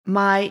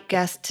My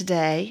guest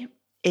today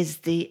is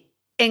the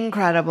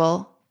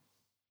incredible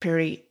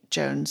Piri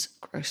Jones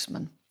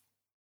Grossman.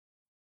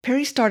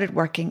 Piri started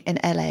working in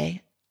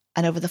LA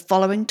and over the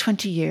following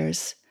 20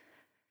 years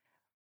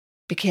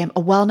became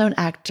a well-known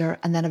actor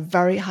and then a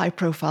very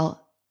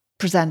high-profile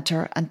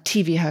presenter and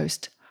TV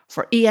host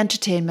for E!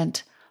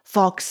 Entertainment,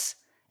 Fox,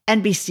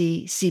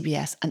 NBC,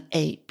 CBS, and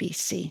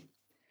ABC.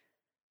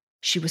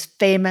 She was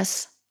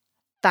famous,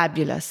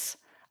 fabulous,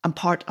 and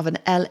part of an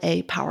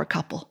LA power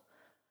couple.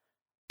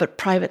 But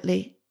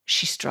privately,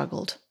 she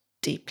struggled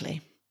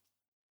deeply.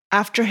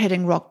 After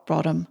hitting rock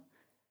bottom,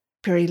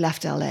 Piri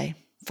left LA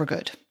for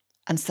good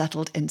and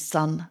settled in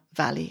Sun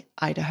Valley,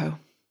 Idaho.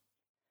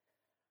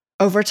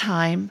 Over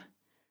time,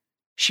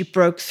 she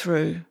broke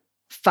through,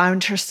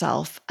 found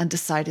herself, and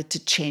decided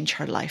to change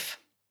her life.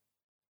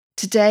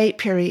 Today,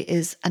 Piri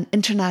is an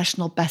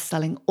international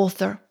best-selling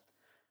author,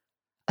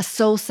 a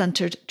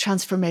soul-centered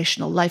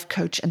transformational life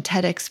coach and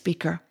TEDx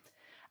speaker,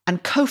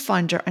 and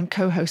co-founder and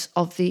co-host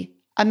of the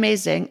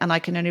amazing, and I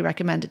can only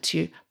recommend it to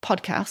you,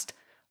 podcast,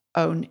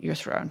 Own Your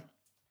Throne.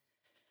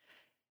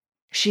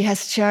 She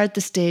has shared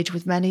the stage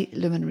with many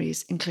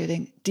luminaries,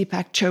 including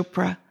Deepak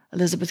Chopra,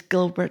 Elizabeth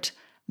Gilbert,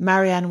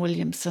 Marianne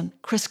Williamson,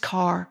 Chris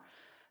Carr,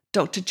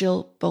 Dr.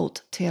 Jill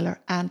Bolt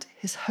Taylor, and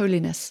His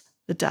Holiness,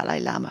 the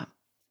Dalai Lama.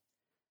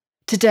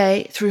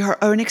 Today, through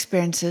her own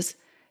experiences,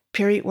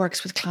 Piri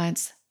works with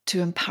clients to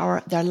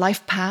empower their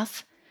life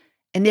path,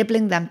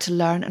 enabling them to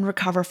learn and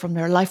recover from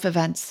their life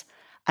events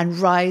and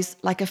rise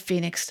like a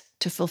phoenix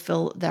to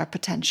fulfill their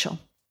potential.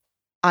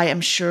 I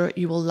am sure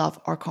you will love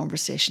our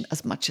conversation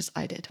as much as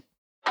I did.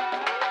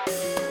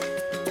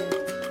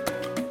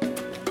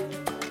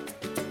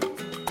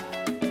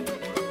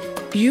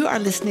 You are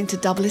listening to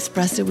Double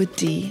Espresso with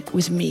Dee,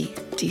 with me,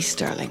 Dee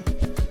Sterling.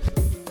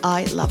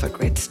 I love a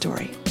great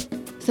story.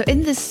 So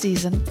in this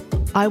season,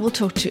 I will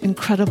talk to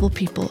incredible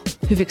people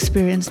who've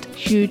experienced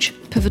huge,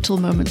 pivotal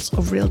moments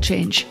of real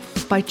change,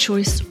 by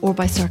choice or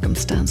by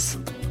circumstance.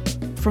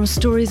 From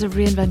stories of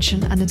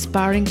reinvention and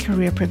inspiring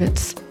career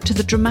pivots to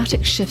the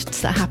dramatic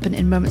shifts that happen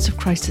in moments of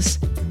crisis,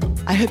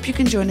 I hope you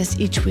can join us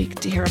each week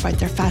to hear about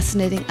their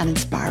fascinating and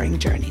inspiring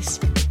journeys.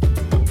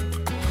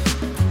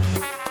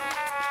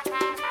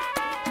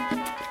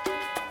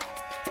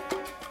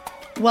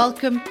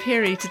 Welcome,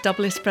 Piri, to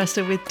Double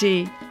Espresso with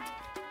Dee.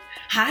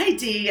 Hi,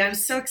 Dee. I'm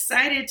so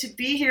excited to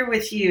be here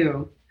with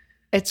you.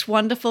 It's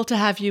wonderful to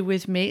have you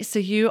with me. So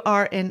you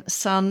are in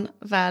Sun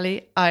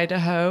Valley,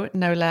 Idaho,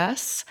 no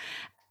less.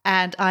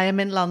 And I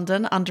am in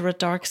London under a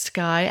dark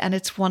sky. And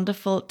it's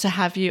wonderful to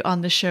have you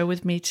on the show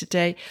with me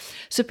today.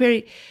 So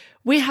Piri,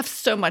 we have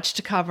so much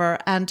to cover.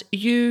 And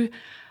you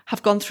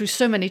have gone through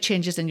so many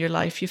changes in your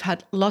life. You've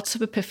had lots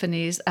of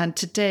epiphanies. And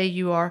today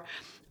you are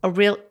a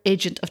real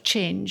agent of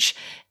change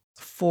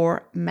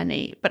for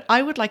many. But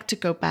I would like to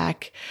go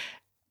back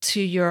to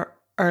your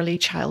early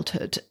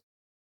childhood.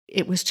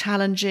 It was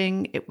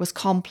challenging, it was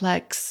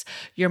complex,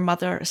 your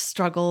mother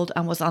struggled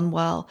and was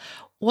unwell.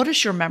 What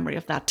is your memory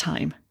of that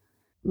time?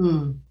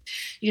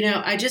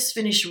 I just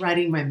finished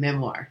writing my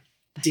memoir,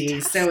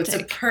 Dee, so it's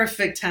a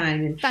perfect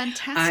time. And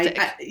fantastic.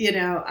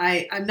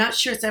 I'm not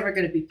sure it's ever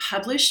going to be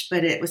published,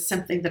 but it was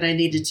something that I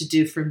needed to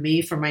do for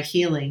me, for my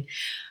healing.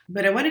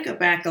 But I want to go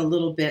back a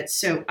little bit.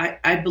 So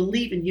I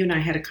believe, and you and I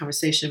had a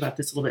conversation about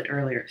this a little bit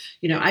earlier,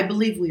 I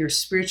believe we are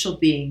spiritual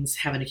beings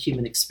having a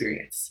human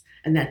experience,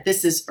 and that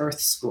this is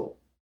Earth School.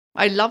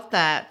 I love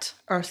that,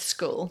 Earth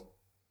School.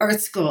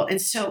 Earth School.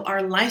 And so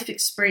our life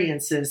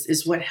experiences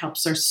is what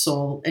helps our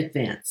soul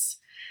advance.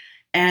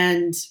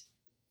 And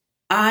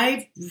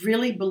I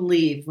really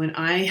believe when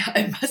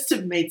I must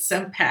have made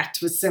some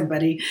pact with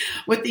somebody,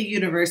 with the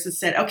universe, and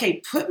said,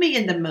 okay, put me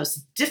in the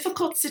most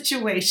difficult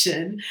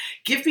situation,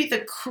 give me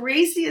the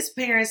craziest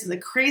parents and the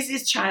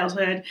craziest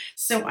childhood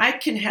so I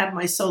can have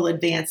my soul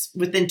advance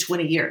within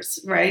 20 years,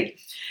 right?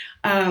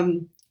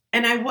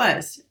 And I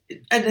was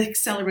an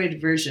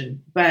accelerated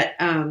version, but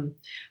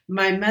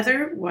my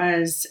mother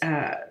was,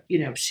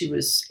 she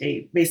was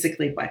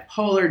basically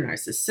bipolar,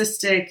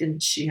 narcissistic,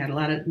 and she had a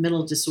lot of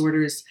mental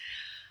disorders.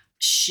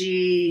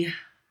 She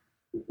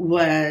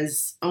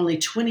was only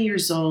 20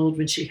 years old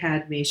when she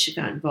had me. She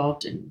got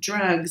involved in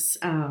drugs,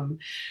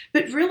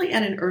 but really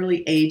at an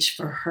early age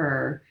for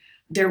her,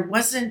 there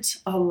wasn't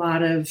a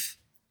lot of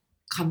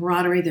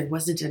camaraderie. There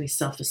wasn't any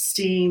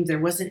self-esteem. There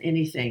wasn't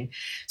anything.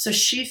 So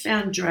she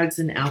found drugs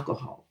and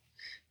alcohol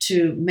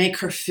to make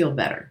her feel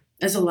better,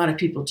 as a lot of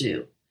people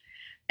do.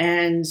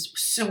 And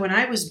so when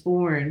I was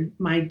born,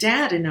 my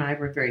dad and I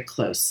were very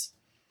close.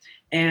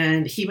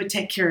 And he would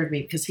take care of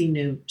me because he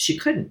knew she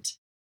couldn't.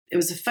 It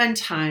was a fun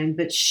time,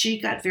 but she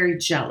got very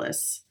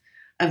jealous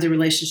of the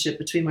relationship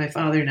between my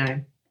father and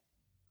I.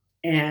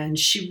 And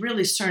she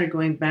really started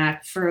going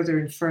back further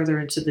and further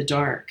into the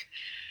dark.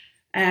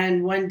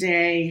 And one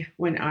day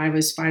when I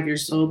was 5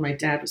 years old, my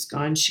dad was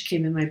gone. She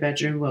came in my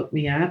bedroom, woke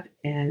me up,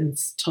 and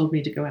told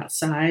me to go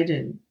outside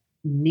and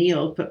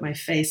kneel, put my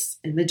face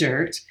in the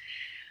dirt.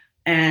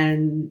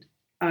 And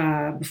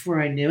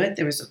before I knew it,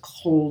 there was a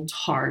cold,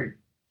 hard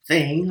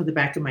thing on the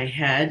back of my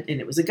head, and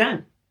it was a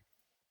gun.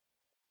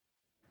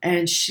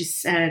 And she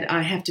said,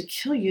 I have to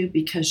kill you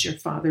because your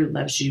father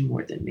loves you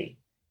more than me.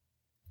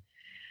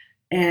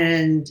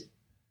 And,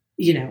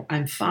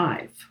 I'm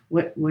 5.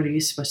 What are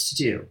you supposed to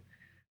do?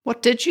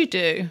 What did you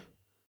do?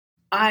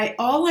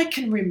 All I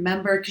can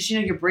remember, because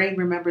your brain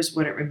remembers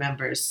what it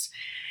remembers.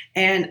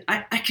 And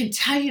I can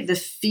tell you the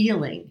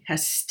feeling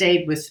has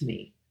stayed with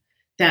me.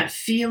 That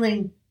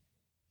feeling,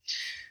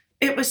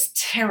 it was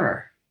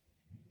terror.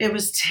 It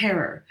was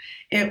terror.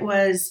 It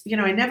was,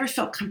 I never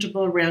felt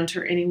comfortable around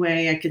her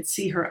anyway. I could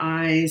see her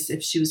eyes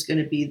if she was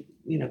going to be,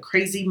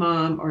 crazy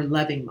mom or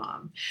loving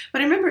mom.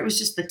 But I remember it was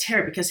just the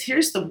terror, because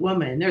here's the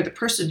woman or the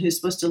person who's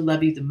supposed to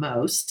love you the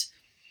most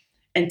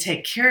and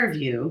take care of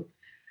you.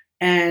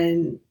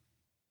 And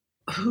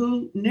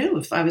who knew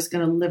if I was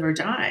going to live or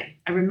die?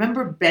 I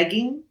remember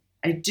begging.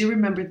 I do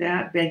remember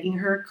that, begging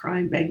her,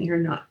 crying, begging her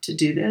not to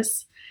do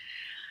this.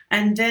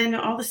 And then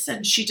all of a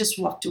sudden she just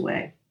walked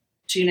away.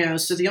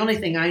 So the only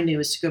thing I knew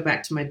is to go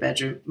back to my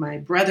bedroom. My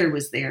brother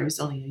was there. He was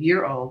only a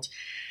year old.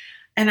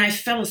 And I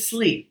fell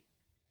asleep.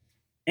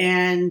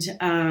 And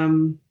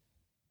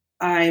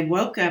I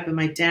woke up and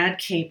my dad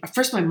came.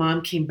 First, my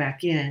mom came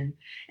back in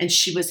and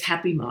she was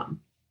happy mom.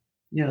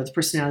 The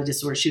personality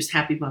disorder. She was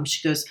happy mom.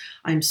 She goes,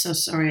 I'm so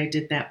sorry I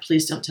did that.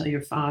 Please don't tell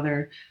your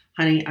father.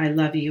 Honey, I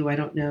love you. I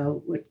don't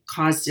know what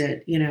caused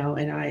it,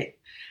 and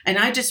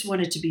I just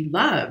wanted to be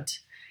loved.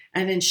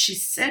 And then she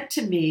said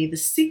to me, the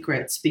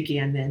secrets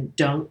began then,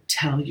 don't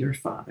tell your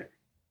father.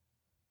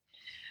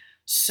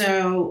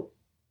 So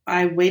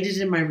I waited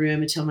in my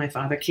room until my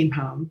father came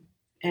home.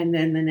 And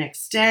then the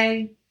next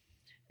day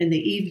in the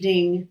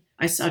evening,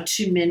 I saw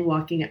 2 men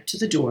walking up to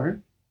the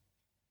door,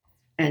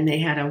 and they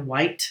had a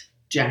white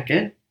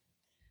jacket,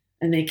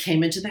 and they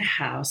came into the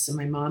house, and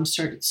my mom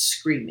started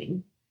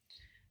screaming.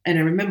 And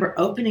I remember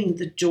opening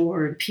the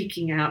door and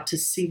peeking out to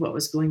see what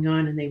was going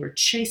on, and they were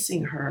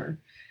chasing her,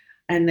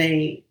 and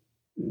they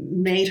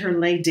made her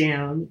lay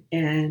down,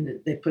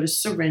 and they put a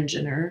syringe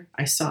in her.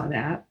 I saw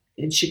that,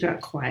 and she got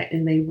quiet,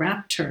 and they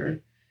wrapped her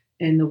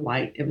in the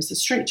white. It was a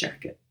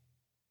straitjacket.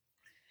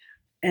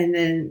 And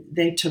then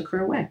they took her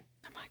away.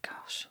 Oh my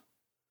gosh.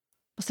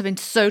 Must have been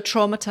so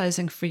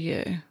traumatizing for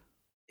you.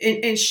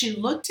 And she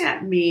looked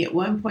at me at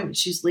one point when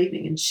she was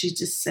leaving, and she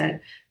just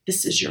said,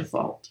 this is your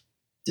fault.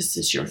 This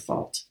is your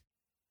fault.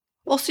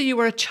 Also, you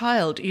were a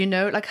child,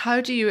 like how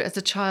do you as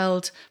a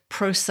child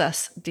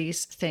process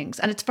these things?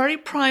 And it's very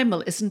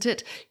primal, isn't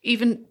it?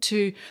 Even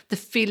to the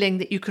feeling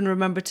that you can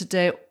remember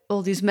today,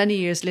 all these many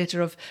years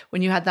later, of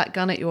when you had that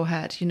gun at your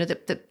head,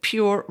 the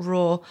pure,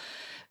 raw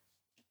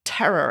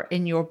terror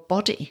in your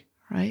body,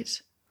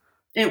 right?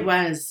 It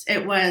was.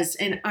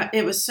 And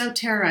it was so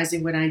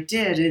terrorizing. What I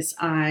did is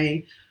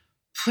I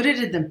put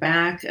it in the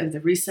back of the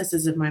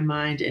recesses of my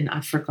mind, and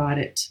I forgot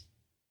it.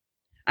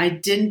 I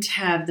didn't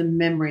have the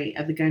memory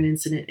of the gun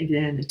incident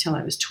again until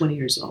I was 20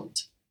 years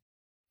old.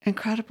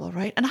 Incredible,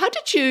 right? And how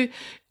did you,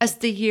 as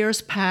the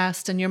years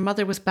passed and your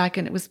mother was back,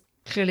 and it was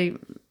clearly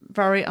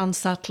very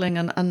unsettling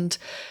and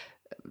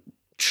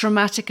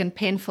traumatic and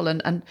painful,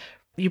 and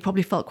you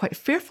probably felt quite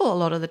fearful a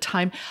lot of the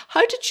time.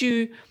 How did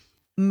you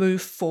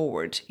move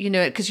forward?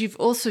 Because you've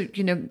also,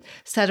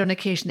 said on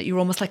occasion that you were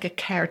almost like a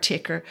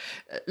caretaker,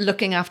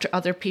 looking after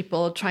other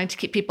people, trying to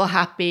keep people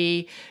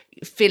happy,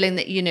 feeling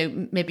that,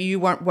 maybe you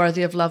weren't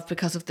worthy of love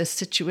because of this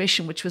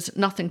situation, which was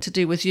nothing to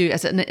do with you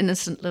as an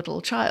innocent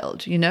little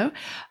child,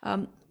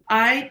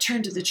 I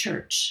turned to the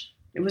church.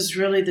 It was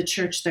really the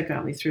church that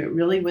got me through. It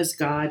really was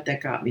God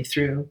that got me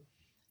through.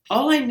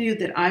 All I knew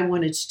that I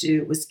wanted to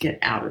do was get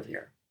out of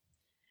there.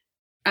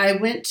 I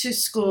went to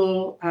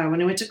school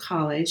when I went to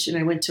college, and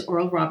I went to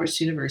Oral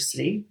Roberts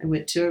University. I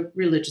went to a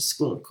religious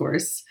school, of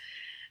course,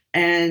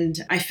 and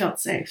I felt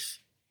safe.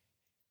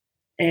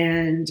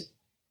 And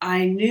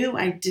I knew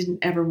I didn't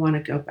ever want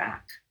to go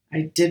back.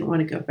 I didn't want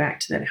to go back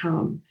to that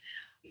home.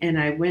 And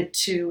I went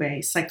to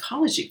a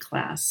psychology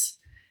class,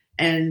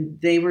 and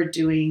they were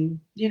doing,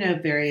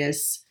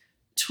 various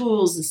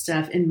tools and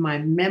stuff. And my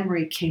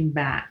memory came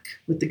back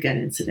with the gun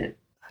incident.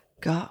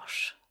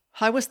 Gosh,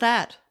 how was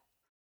that?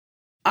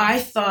 I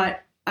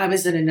thought I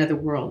was in another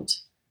world.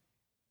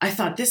 I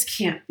thought this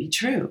can't be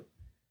true.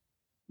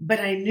 But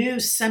I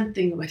knew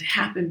something would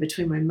happen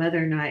between my mother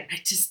and I.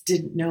 I just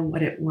didn't know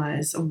what it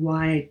was or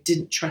why I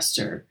didn't trust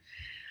her.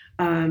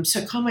 So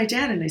I called my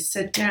dad and I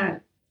said,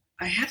 Dad,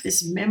 I have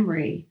this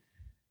memory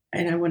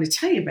and I want to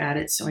tell you about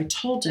it. So I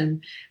told him,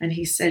 and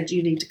he said,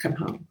 you need to come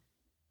home.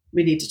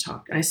 We need to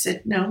talk. And I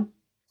said, no,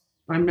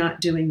 I'm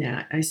not doing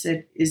that. I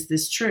said, is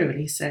this true? And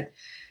he said,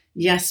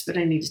 yes, but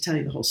I need to tell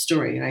you the whole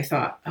story. And I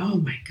thought, oh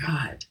my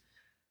God.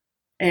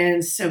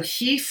 And so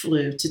he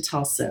flew to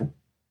Tulsa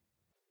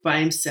by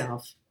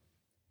himself,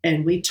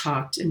 and we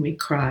talked and we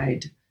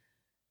cried.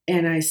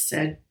 And I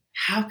said,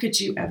 how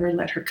could you ever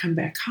let her come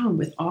back home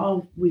with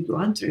all we've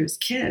gone through as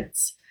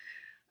kids?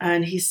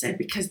 And he said,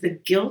 because the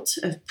guilt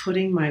of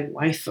putting my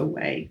wife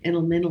away in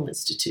a mental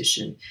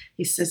institution,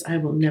 he says, I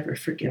will never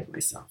forgive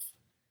myself.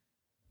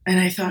 And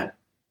I thought,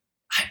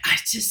 I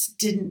just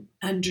didn't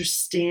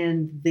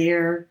understand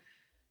their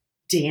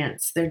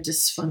dance, their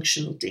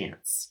dysfunctional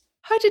dance.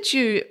 How did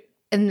you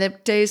in the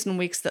days and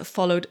weeks that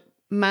followed,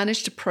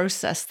 manage to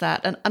process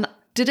that? And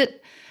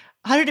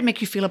how did it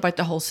make you feel about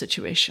the whole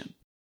situation?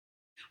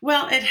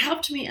 Well, it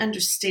helped me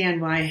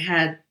understand why I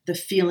had the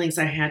feelings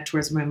I had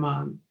towards my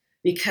mom,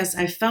 because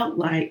I felt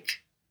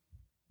like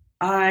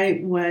I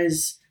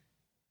was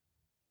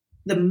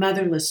the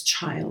motherless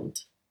child.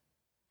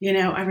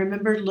 I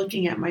remember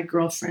looking at my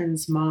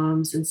girlfriends'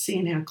 moms and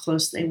seeing how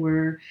close they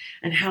were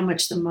and how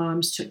much the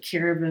moms took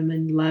care of them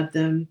and loved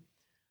them.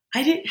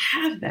 I didn't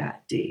have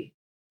that, Dee.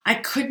 I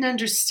couldn't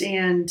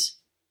understand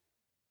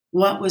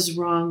what was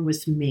wrong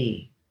with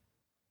me.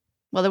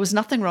 Well, there was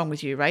nothing wrong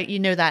with you, right? You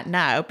know that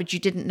now, but you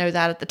didn't know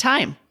that at the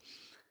time.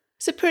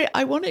 So, Piri,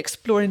 I want to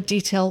explore in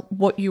detail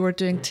what you are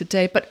doing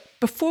today. But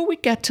before we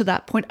get to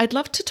that point, I'd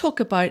love to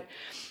talk about,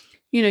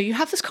 you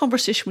have this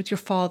conversation with your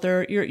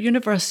father, you're at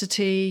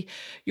university,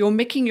 you're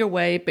making your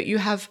way, but you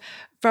have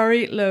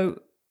very low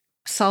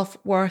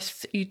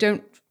self-worth. You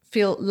don't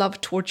feel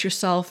love towards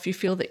yourself. You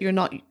feel that you're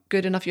not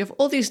good enough. You have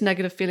all these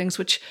negative feelings,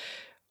 which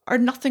are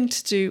nothing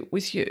to do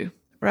with you,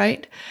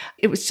 right?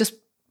 It was just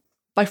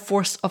by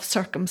force of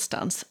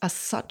circumstance as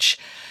such.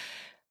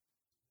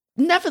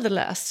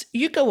 Nevertheless,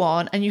 you go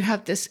on and you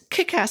have this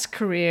kick-ass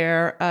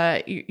career.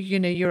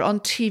 You're on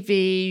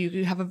TV.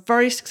 You have a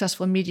very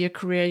successful media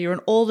career. You're on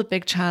all the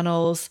big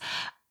channels.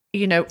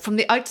 From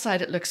the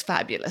outside, it looks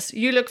fabulous.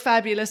 You look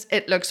fabulous.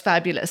 It looks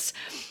fabulous.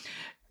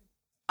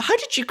 How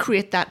did you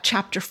create that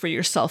chapter for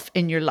yourself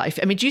in your life?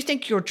 I mean, do you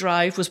think your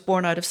drive was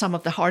born out of some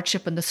of the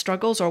hardship and the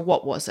struggles, or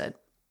what was it?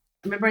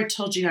 Remember I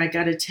told you I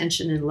got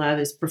attention and love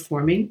is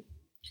performing.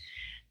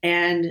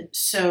 And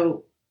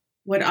so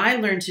what I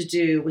learned to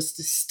do was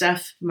to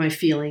stuff my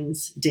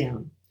feelings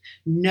down.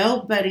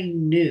 Nobody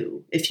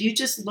knew. If you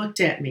just looked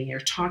at me or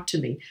talked to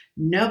me,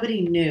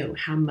 nobody knew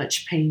how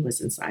much pain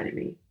was inside of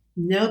me.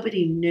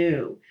 Nobody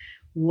knew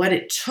what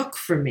it took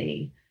for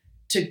me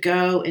to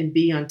go and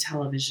be on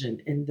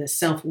television and the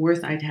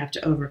self-worth I'd have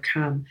to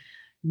overcome.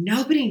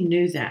 Nobody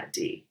knew that,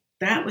 Dee.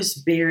 That was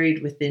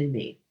buried within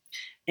me.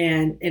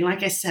 And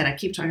like I said, I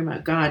keep talking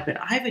about God, but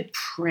I would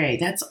pray.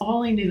 That's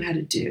all I knew how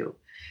to do.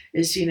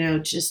 Is,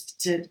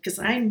 because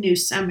I knew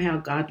somehow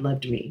God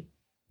loved me.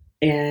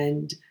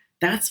 And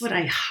that's what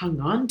I hung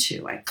on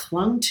to. I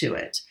clung to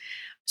it.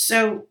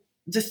 So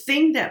the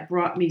thing that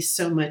brought me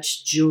so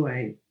much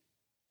joy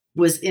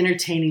was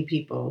entertaining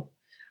people.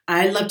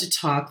 I love to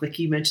talk, like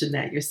you mentioned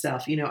that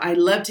yourself. I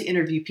love to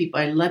interview people.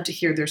 I love to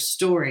hear their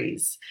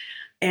stories.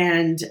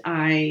 And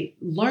I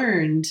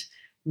learned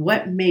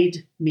what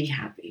made me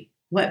happy,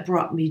 what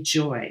brought me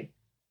joy.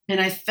 And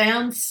I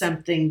found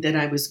something that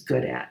I was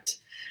good at.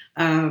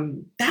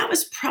 That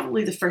was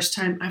probably the first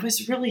time I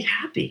was really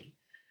happy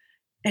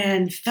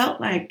and felt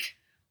like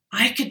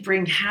I could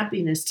bring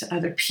happiness to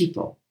other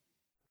people.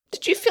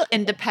 Did you feel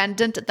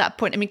independent at that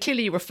point? I mean,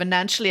 clearly you were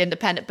financially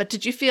independent, but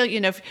did you feel,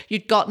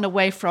 you'd gotten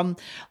away from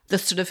the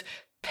sort of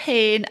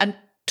pain and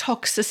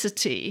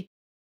toxicity?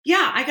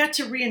 Yeah, I got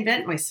to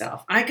reinvent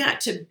myself. I got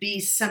to be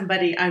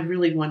somebody I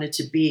really wanted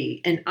to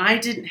be. And I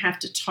didn't have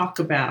to talk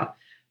about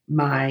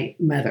my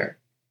mother.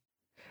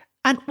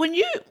 And when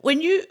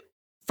you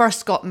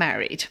first got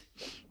married,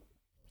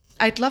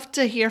 I'd love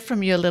to hear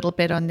from you a little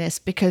bit on this,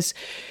 because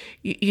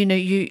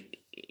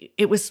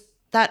it was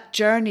that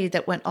journey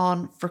that went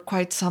on for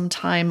quite some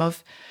time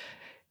of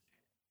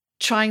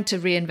trying to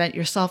reinvent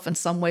yourself in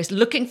some ways,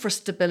 looking for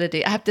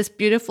stability. I have this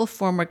beautiful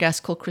former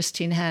guest called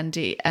Christine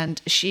Handy,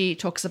 and she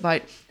talks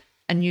about,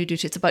 and you do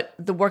too, it's about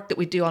the work that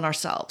we do on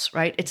ourselves,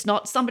 right? It's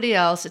not somebody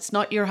else. It's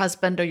not your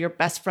husband or your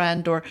best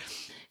friend or,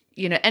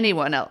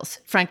 anyone else.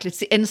 Frankly, it's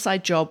the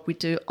inside job we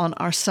do on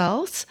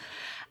ourselves.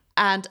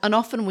 And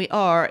often we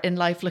are in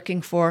life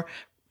looking for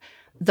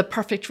the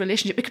perfect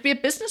relationship. It could be a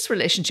business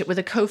relationship with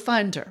a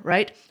co-founder,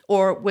 right?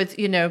 Or with,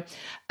 a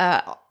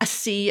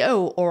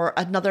CEO or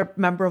another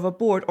member of a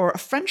board, or a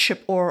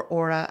friendship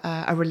or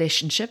a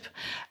relationship.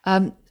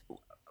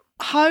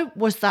 How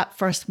was that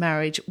first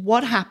marriage?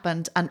 What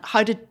happened? And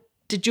how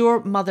did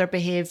your mother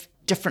behave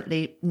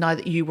differently now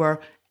that you were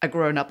a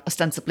grown-up,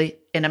 ostensibly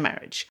in a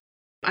marriage?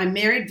 I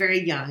married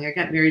very young. I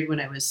got married when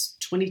I was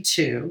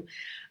 22.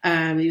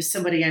 He was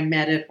somebody I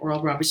met at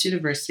Oral Roberts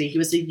University. He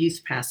was a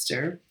youth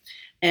pastor,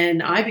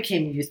 and I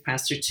became a youth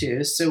pastor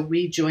too. So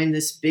we joined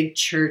this big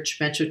church,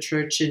 Metro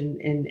Church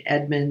in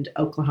Edmond,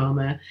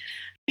 Oklahoma.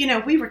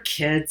 We were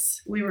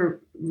kids. We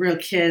were real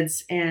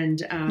kids,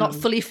 and not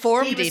fully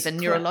formed even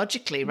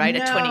neurologically, right?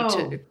 No, at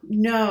 22.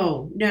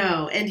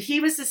 No. And he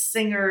was a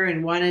singer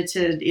and wanted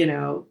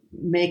to,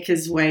 make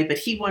his way, but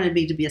he wanted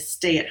me to be a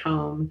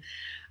stay-at-home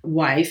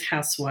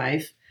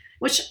housewife,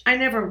 which I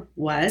never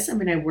was. I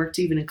mean, I worked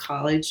even in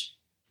college,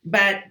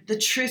 but the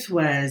truth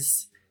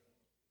was,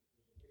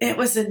 it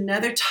was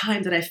another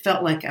time that I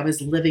felt like I was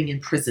living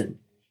in prison.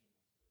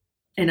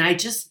 And I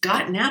just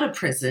gotten out of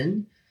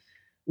prison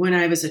when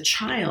I was a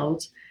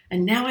child,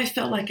 and now I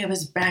felt like I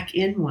was back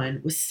in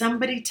one with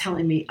somebody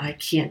telling me I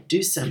can't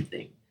do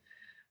something.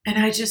 And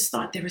I just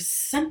thought there was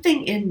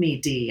something in me,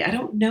 Dee. I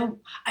don't know.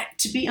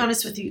 To be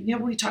honest with you,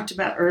 we talked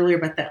about earlier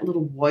about that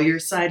little warrior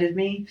side of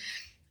me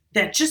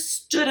that just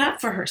stood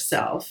up for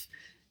herself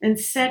and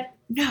said,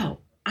 no,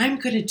 I'm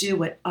going to do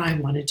what I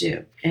want to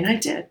do. And I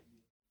did.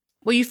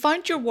 Well, you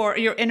find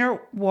your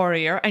inner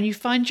warrior, and you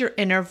find your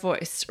inner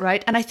voice,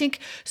 right? And I think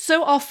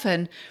so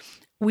often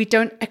we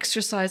don't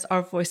exercise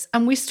our voice,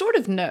 and we sort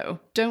of know,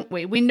 don't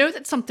we? We know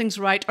that something's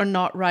right or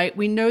not right.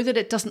 We know that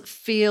it doesn't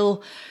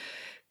feel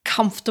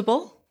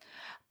comfortable,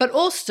 but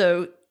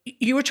also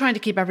you were trying to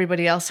keep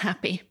everybody else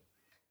happy.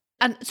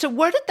 And so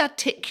where did that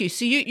take you?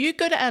 So you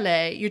go to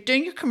LA, you're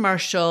doing your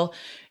commercial,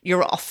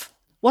 you're off.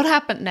 What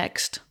happened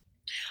next?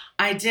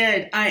 I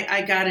did.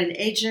 I got an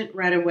agent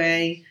right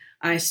away.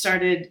 I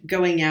started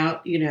going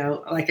out,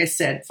 like I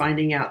said,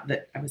 finding out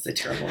that I was a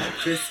terrible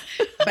actress.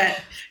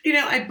 But,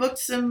 I booked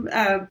some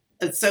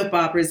soap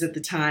operas at the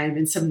time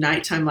and some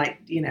nighttime, like,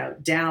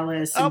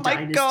 Dallas and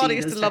Dynasty. Oh my God, I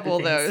used to love all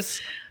those.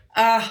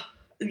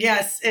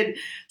 Yes. And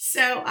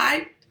so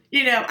I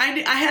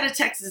had a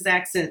Texas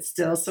accent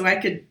still, so I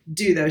could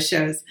do those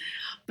shows.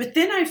 But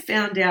then I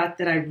found out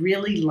that I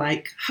really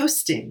like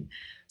hosting.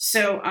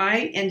 So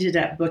I ended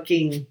up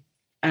booking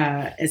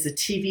as a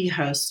TV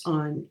host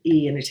on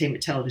E!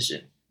 Entertainment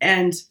Television.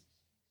 And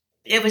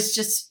it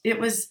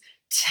was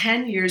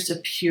 10 years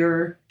of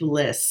pure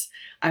bliss.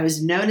 I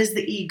was known as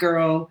the E!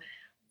 Girl,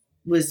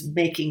 was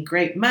making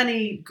great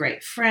money,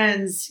 great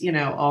friends,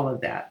 all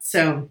of that.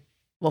 So,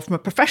 well, from a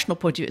professional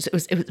point of view, it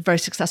was a very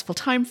successful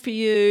time for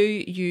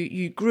you.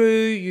 You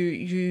grew,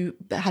 you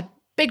had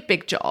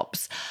big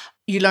jobs.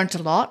 You learned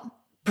a lot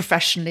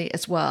professionally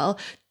as well.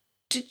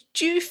 Did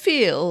you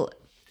feel,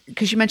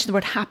 because you mentioned the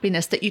word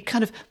happiness, that you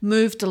kind of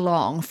moved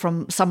along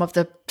from some of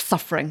the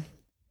suffering?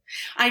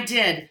 I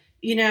did.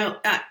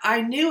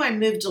 I knew I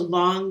moved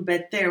along,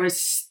 but there was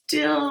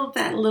still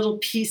that little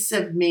piece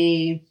of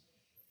me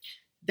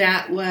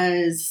that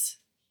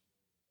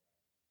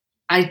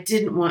I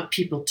didn't want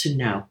people to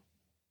know.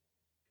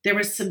 There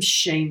was some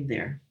shame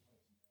there.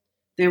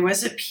 There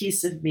was a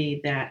piece of me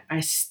that I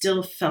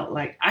still felt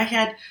like I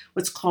had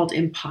what's called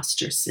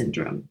imposter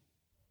syndrome.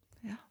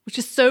 Yeah, which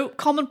is so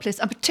commonplace,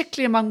 and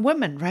particularly among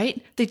women,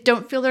 right? They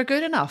don't feel they're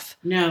good enough.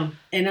 No.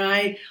 And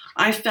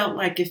I felt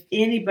like if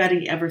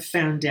anybody ever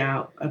found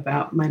out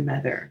about my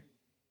mother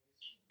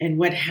and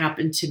what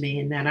happened to me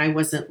and that I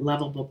wasn't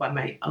lovable by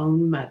my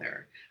own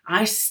mother,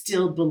 I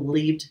still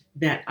believed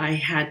that I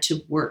had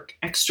to work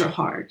extra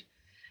hard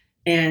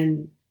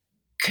and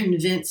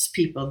convince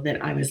people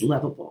that I was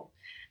lovable.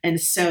 And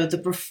so the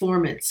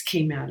performance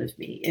came out of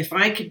me. If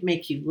I could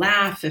make you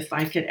laugh, if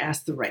I could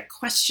ask the right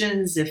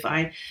questions, if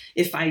I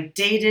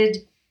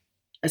dated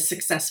a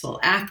successful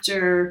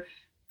actor,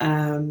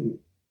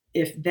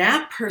 if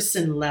that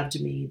person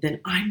loved me, then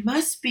I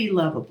must be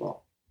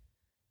lovable.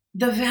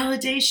 The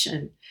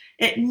validation,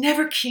 it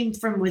never came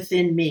from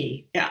within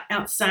me.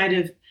 Outside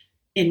of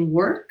in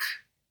work,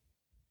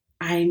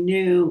 I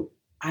knew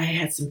I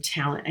had some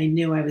talent. I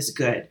knew I was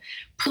good.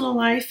 Personal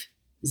life,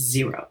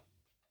 zero.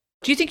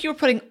 Do you think you were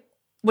putting,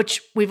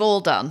 which we've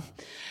all done,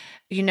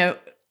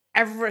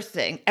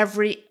 everything,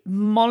 every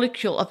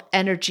molecule of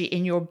energy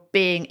in your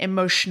being,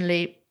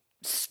 emotionally,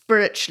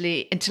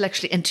 spiritually,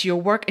 intellectually, into your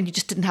work, and you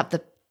just didn't have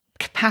the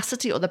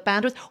capacity or the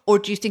bandwidth? Or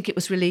do you think it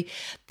was really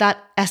that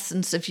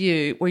essence of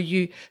you where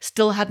you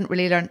still hadn't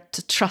really learned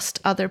to trust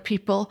other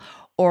people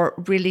or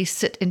really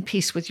sit in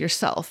peace with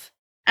yourself?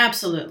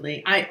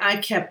 Absolutely. I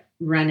kept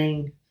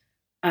running.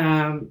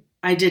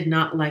 I did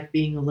not like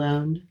being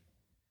alone.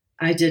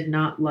 I did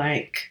not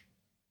like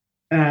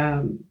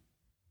the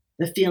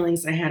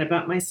feelings I had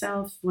about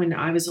myself when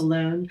I was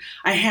alone.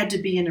 I had to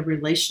be in a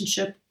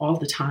relationship all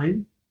the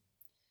time.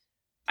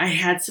 I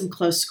had some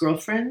close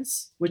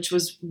girlfriends, which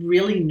was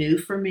really new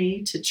for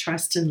me to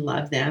trust and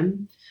love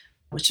them,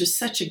 which was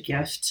such a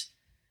gift.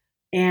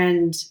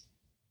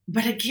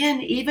 But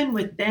again, even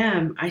with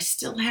them, I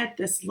still had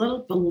this little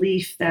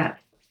belief that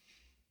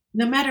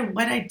no matter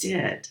what I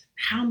did,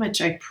 how much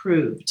I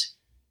proved,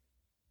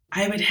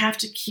 I would have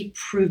to keep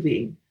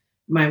proving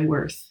my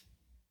worth.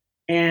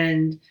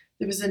 And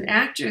there was an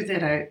actor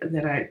that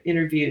I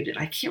interviewed, and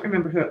I can't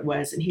remember who it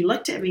was, and he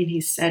looked at me and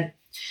he said,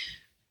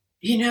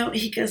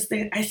 he goes,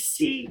 I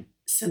see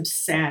some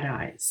sad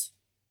eyes.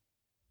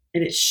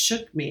 And it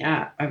shook me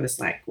up. I was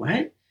like,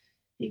 what?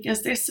 He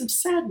goes, there's some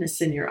sadness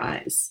in your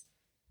eyes.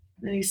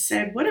 And he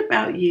said, what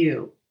about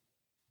you?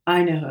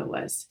 I know who it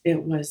was.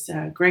 It was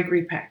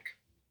Gregory Peck.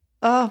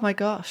 Oh my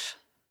gosh.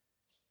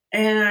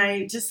 And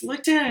I just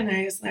looked at it and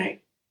I was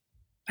like,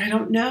 I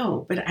don't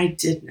know, but I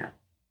did know.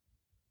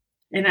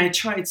 And I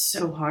tried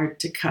so hard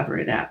to cover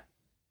it up.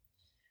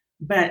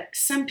 But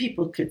some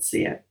people could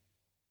see it.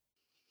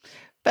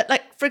 But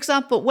like, for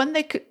example, when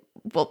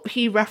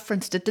he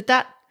referenced it, did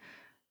that,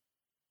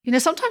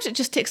 sometimes it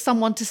just takes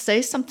someone to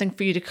say something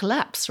for you to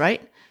collapse,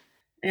 right?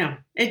 Yeah,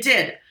 it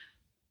did.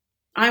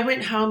 I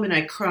went home and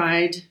I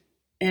cried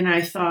and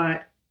I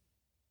thought,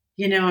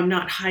 I'm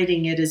not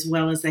hiding it as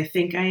well as I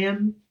think I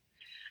am.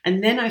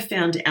 And then I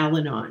found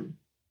Al-Anon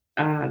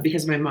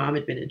because my mom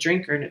had been a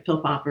drinker and a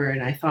pill popper.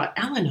 And I thought,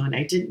 Al-Anon,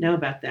 I didn't know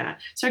about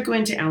that. So I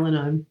went to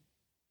Al-Anon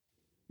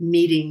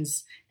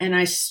meetings and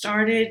it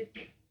started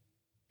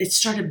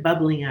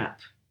bubbling up.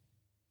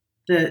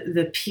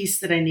 the piece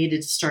that I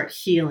needed to start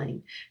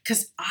healing,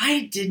 because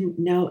I didn't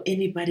know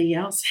anybody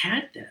else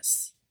had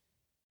this.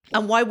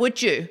 And why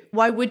would you?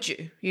 Why would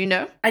you? You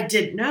know? I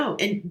didn't know.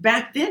 And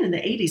back then in the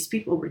 80s,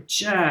 people were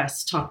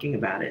just talking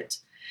about it.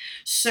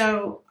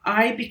 So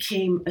I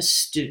became a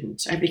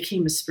student. I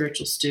became a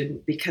spiritual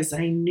student because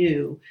I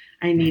knew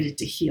I needed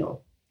to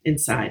heal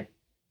inside.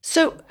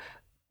 So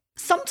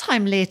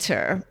sometime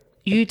later,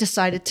 you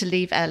decided to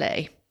leave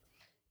LA.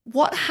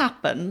 What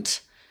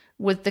happened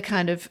with the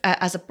kind of,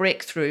 as a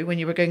breakthrough when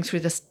you were going through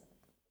this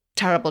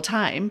terrible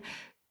time,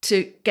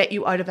 to get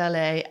you out of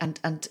LA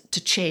and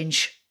to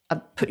change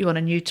and put you on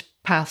a new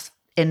path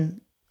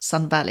in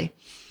Sun Valley?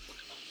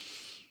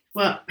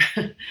 Well,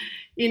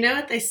 you know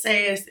what they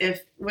say is,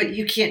 if what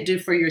you can't do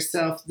for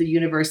yourself, the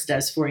universe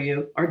does for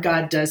you, or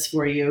God does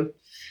for you.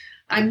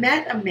 I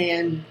met a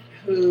man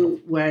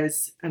who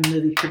was a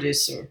movie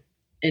producer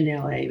in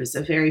LA. He was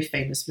a very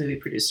famous movie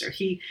producer.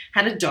 He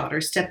had a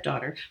daughter,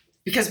 stepdaughter,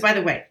 because, by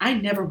the way, I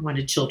never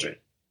wanted children.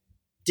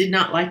 Did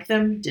not like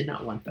them, did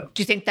not want them.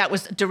 Do you think that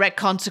was a direct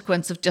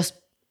consequence of just,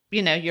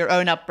 your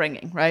own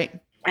upbringing, right?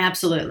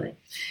 Absolutely.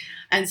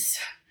 And so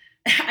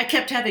I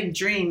kept having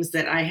dreams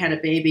that I had a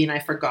baby and I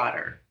forgot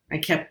her. I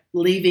kept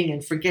leaving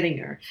and forgetting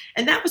her.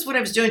 And that was what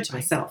I was doing to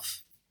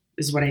myself,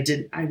 is what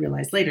I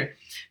realized later.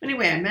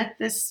 Anyway, I met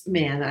this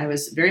man that I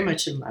was very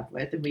much in love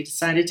with, and we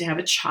decided to have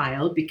a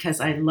child because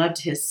I loved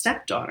his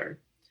stepdaughter.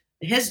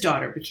 His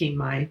daughter became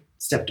my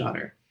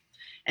stepdaughter.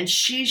 And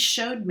she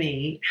showed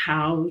me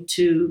how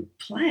to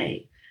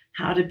play,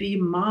 how to be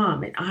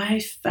mom. And I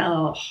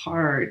fell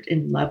hard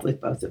in love with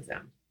both of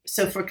them.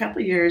 So for a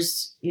couple of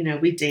years,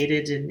 we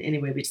dated, and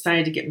anyway, we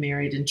decided to get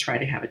married and try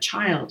to have a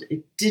child.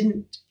 It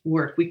didn't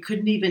work. We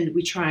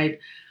tried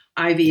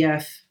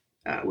IVF,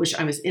 which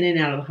I was in and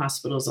out of the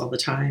hospitals all the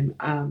time.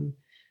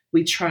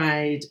 We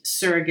tried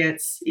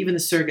surrogates. Even the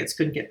surrogates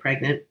couldn't get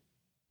pregnant.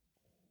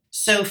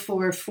 So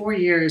for 4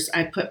 years,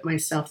 I put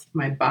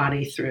my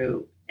body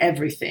through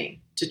everything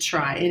to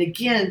try. And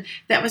again,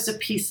 that was a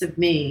piece of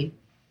me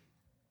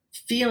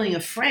feeling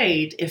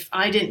afraid if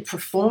I didn't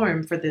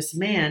perform for this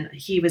man,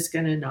 he was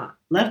going to not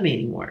love me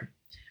anymore,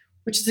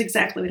 which is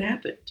exactly what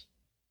happened.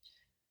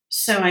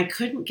 So I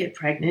couldn't get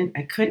pregnant.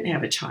 I couldn't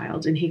have a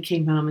child. And he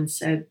came home and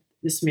said,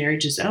 this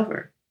marriage is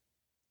over.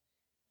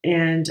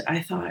 And I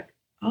thought,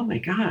 oh my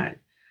God,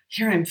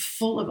 here I'm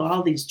full of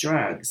all these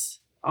drugs,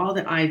 all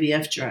the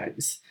IVF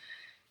drugs.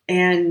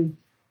 And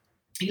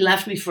he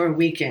left me for a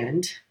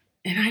weekend,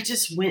 and I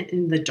just went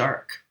in the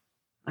dark.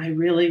 I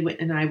really went,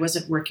 and I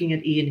wasn't working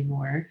at E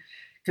anymore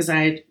because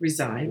I had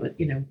resigned with,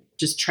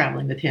 just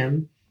traveling with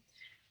him.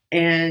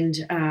 And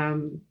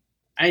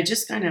I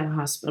just got out of the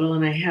hospital,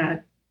 and I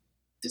had,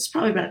 there's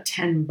probably about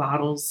 10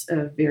 bottles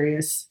of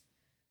various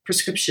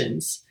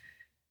prescriptions.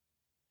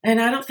 And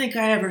I don't think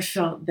I ever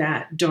felt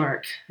that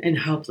dark and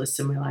hopeless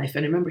in my life.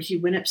 And I remember he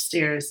went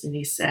upstairs and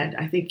he said,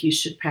 I think you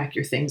should pack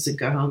your things and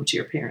go home to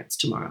your parents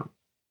tomorrow.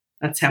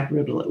 That's how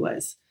brutal it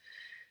was.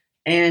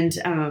 And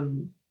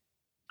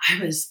I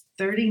was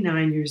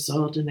 39 years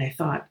old, and I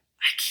thought,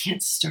 I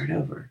can't start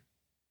over.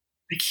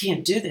 I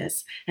can't do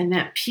this. And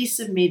that piece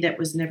of me that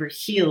was never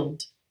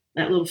healed,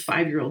 that little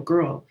 5-year-old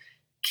girl,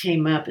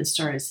 came up and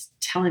started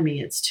telling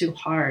me it's too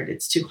hard.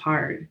 It's too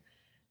hard.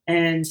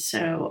 And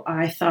so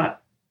I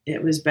thought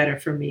it was better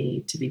for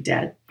me to be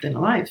dead than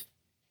alive.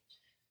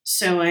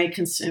 So I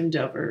consumed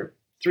over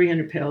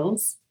 300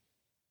 pills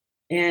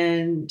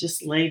and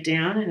just laid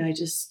down, and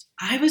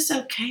I was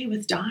okay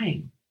with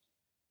dying.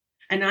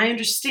 And I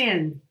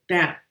understand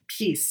that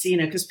piece,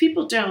 because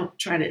people don't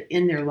try to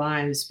end their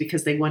lives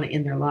because they want to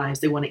end their lives.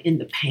 They want to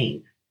end the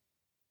pain.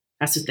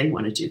 That's what they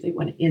want to do. They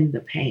want to end the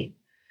pain.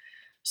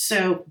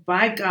 So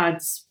by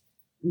God's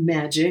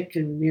magic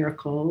and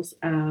miracles,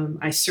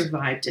 I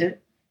survived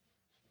it.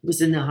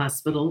 Was in the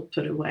hospital,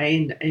 put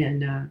away,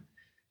 and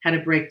had a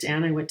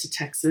breakdown. I went to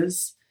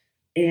Texas,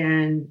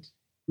 and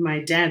my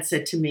dad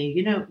said to me,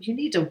 you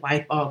need to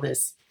wipe all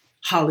this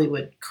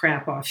Hollywood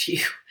crap off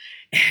you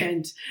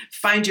and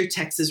find your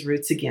Texas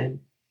roots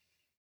again.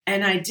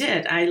 And I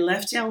did. I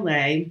left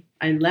LA.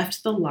 I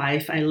left the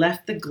life. I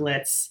left the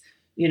glitz,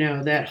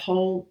 that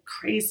whole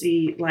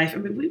crazy life. I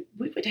mean,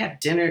 we would have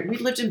dinner. We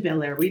lived in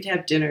Bel Air. We'd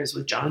have dinners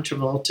with John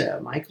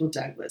Travolta, Michael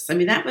Douglas. I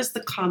mean, that was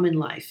the common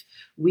life.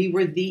 We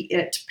were the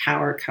it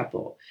power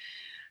couple.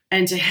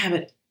 And to have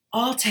it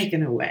all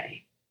taken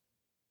away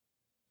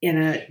in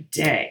a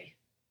day.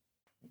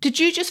 Did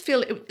you just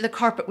feel the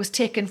carpet was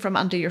taken from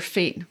under your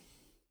feet?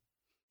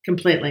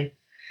 Completely.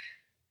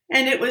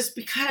 And it was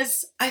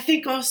because I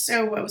think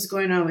also what was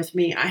going on with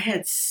me, I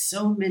had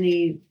so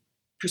many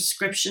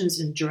prescriptions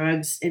and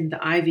drugs and the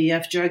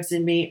IVF drugs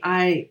in me.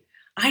 I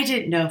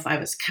didn't know if I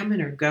was coming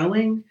or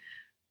going.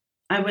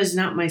 I was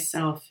not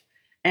myself.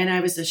 And I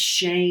was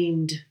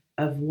ashamed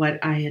of what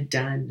I had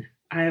done.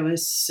 I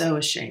was so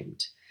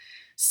ashamed.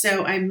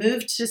 So I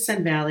moved to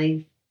Sun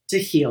Valley to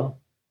heal.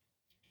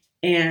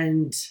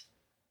 And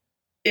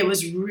it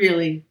was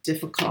really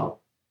difficult.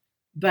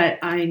 But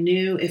I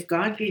knew if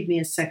God gave me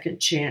a second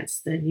chance,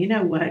 then you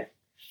know what?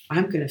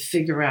 I'm going to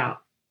figure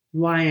out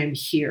why I'm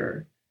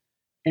here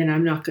and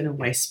I'm not going to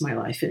waste my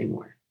life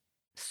anymore.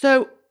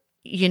 So,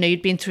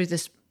 you'd been through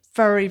this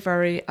very,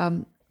 very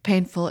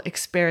painful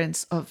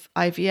experience of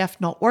IVF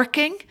not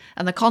working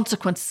and the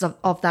consequences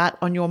of that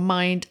on your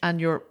mind and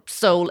your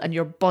soul and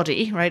your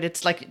body, right?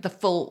 It's like the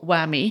full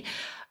whammy.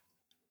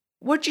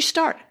 Where'd you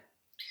start?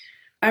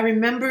 I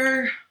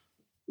remember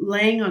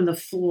laying on the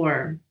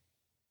floor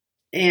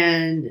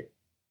and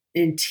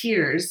in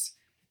tears.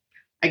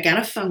 I got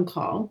a phone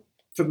call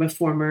from a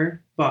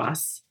former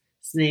boss.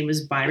 His name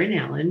was Byron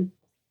Allen,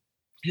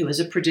 who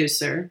was a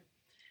producer.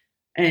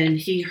 And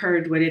he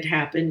heard what had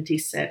happened. He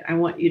said, I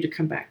want you to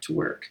come back to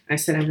work. I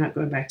said, I'm not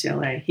going back to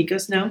LA. He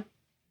goes, no,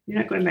 you're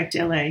not going back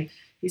to LA.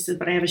 He said,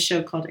 but I have a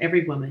show called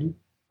Every Woman,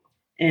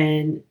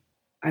 and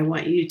I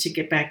want you to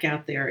get back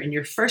out there. And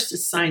your first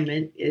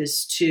assignment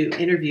is to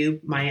interview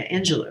Maya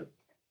Angelou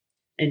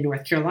in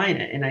North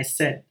Carolina. And I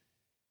said,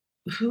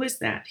 who is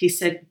that? He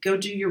said, go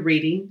do your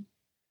reading.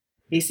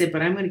 He said,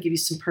 but I'm going to give you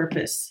some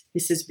purpose. He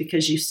says,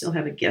 because you still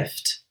have a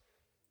gift.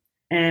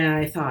 And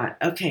I thought,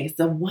 okay,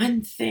 the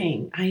one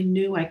thing I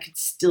knew I could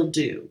still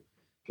do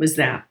was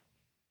that.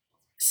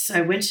 So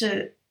I went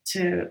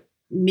to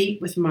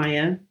meet with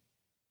Maya.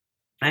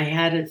 I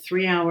had a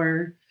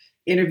 3-hour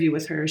interview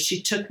with her.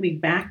 She took me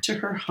back to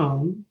her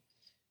home.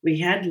 We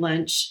had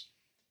lunch.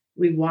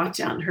 We walked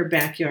out in her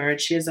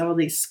backyard. She has all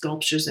these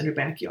sculptures in her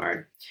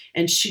backyard.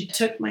 And she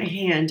took my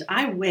hand.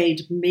 I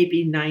weighed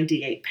maybe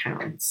 98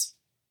 pounds.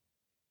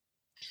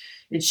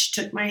 And she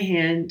took my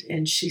hand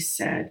and she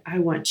said, I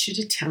want you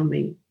to tell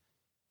me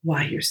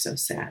why you're so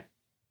sad.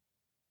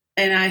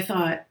 And I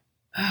thought,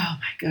 oh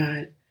my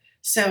God.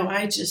 So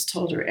I just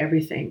told her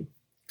everything.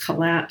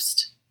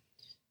 Collapsed.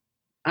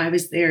 I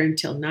was there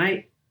until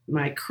night.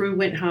 My crew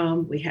went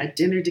home. We had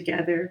dinner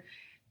together.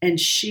 And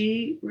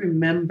she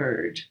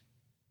remembered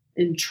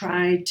and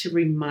tried to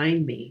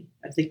remind me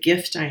of the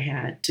gift I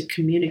had to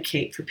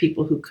communicate for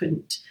people who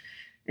couldn't.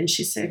 And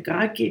she said,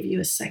 God gave you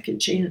a second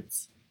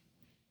chance.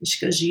 And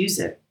she goes, use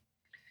it.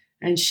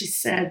 And she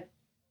said,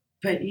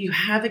 but you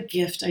have a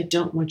gift I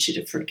don't want you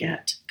to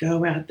forget.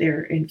 Go out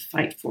there and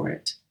fight for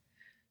it.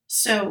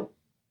 So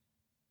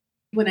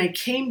when I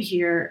came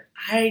here,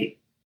 I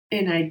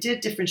did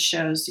different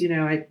shows.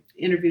 I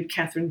interviewed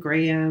Katharine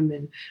Graham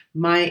and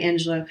Maya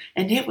Angelou,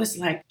 and it was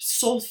like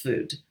soul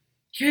food.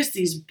 Here's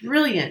these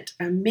brilliant,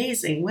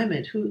 amazing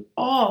women who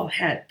all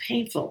had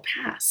painful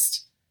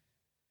past.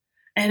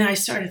 And I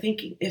started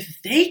thinking, if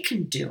they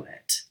can do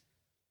it,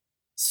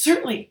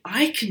 certainly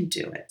I can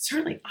do it.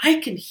 Certainly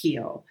I can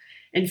heal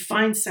and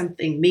find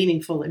something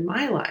meaningful in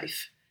my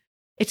life.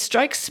 It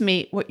strikes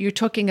me what you're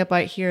talking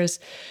about here is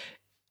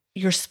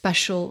your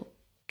special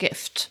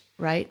gift,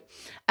 right?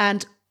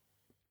 And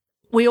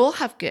we all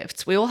have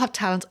gifts. We all have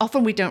talents.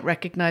 Often we don't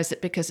recognize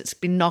it because it's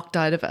been knocked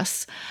out of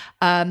us.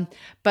 But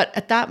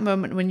at that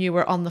moment when you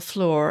were on the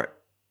floor,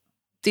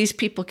 these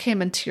people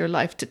came into your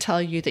life to tell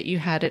you that you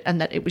had it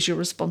and that it was your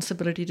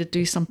responsibility to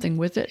do something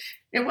with it.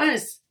 It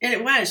was. And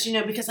it was,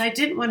 because I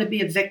didn't want to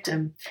be a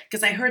victim,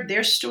 because I heard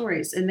their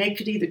stories and they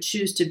could either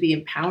choose to be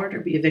empowered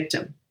or be a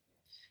victim.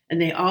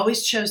 And they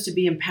always chose to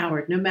be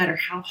empowered, no matter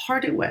how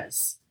hard it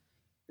was.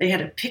 They had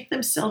to pick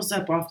themselves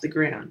up off the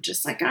ground,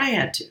 just like I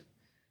had to.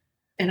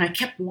 And I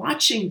kept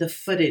watching the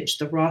footage,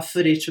 the raw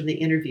footage from the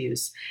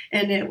interviews,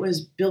 and it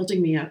was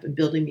building me up and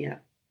building me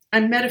up. I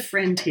met a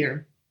friend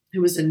here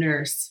who was a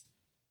nurse,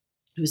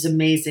 who was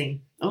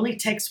amazing. Only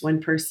takes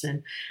one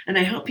person. And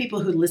I hope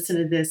people who listen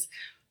to this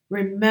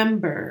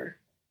remember,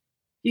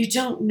 you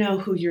don't know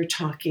who you're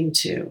talking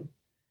to,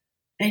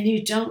 and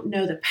you don't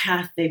know the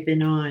path they've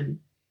been on.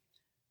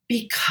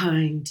 Be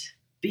kind,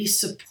 be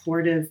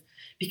supportive,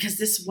 because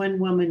this one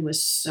woman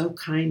was so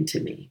kind to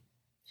me.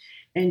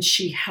 And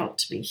she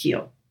helped me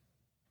heal.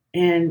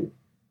 And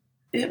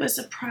it was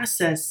a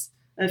process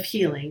of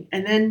healing.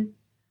 And then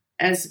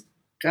as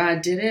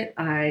God did it,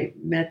 I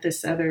met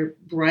this other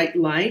bright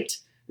light.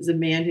 It was a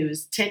man who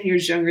was 10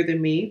 years younger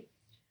than me.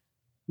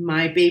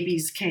 My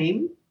babies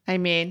came. I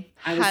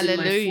was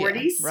hallelujah, in my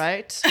 40s.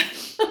 Right?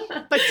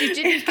 But you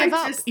didn't give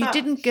up. You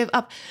didn't give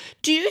up.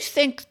 Do you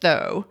think,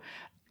 though,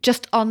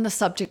 just on the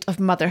subject of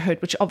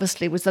motherhood, which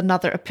obviously was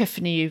another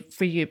epiphany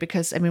for you,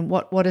 because,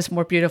 what is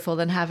more beautiful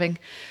than having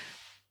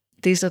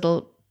these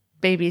little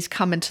babies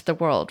come into the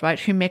world, right,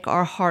 who make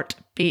our heart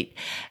beat.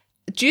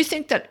 Do you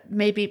think that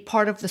maybe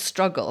part of the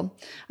struggle,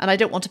 and I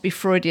don't want to be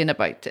Freudian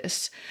about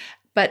this,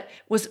 but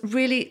was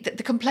really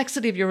the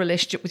complexity of your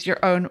relationship with your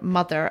own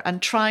mother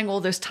and trying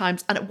all those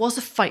times, and it was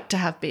a fight to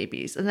have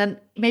babies. And then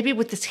maybe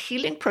with this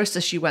healing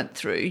process you went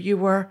through, you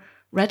were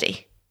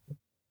ready.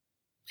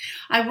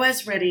 I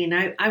was ready,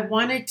 and I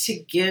wanted to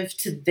give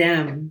to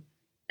them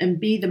and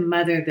be the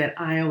mother that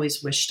I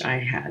always wished I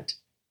had.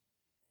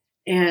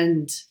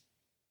 And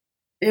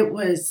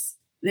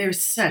they're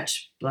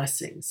such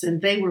blessings,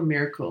 and they were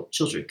miracle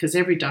children, because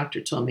every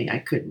doctor told me I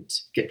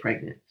couldn't get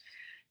pregnant.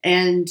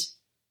 And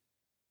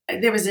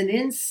there was an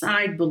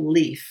inside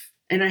belief,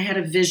 and I had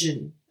a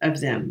vision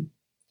of them,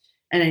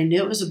 and I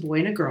knew it was a boy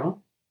and a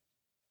girl.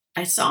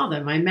 I saw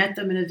them, I met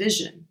them in a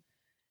vision,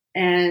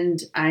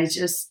 and I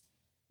just,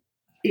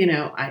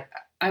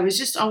 I was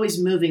just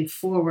always moving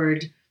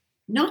forward,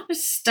 not in a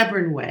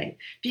stubborn way,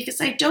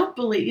 because I don't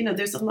believe,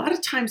 there's a lot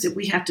of times that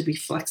we have to be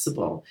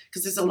flexible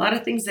because there's a lot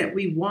of things that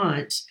we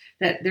want,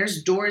 that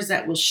there's doors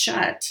that will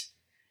shut,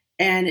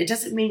 and it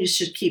doesn't mean you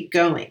should keep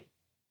going.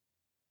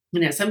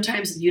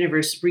 Sometimes the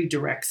universe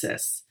redirects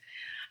us.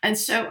 And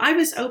so I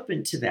was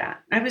open to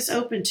that. I was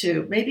open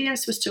to, maybe I'm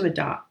supposed to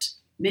adopt.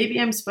 Maybe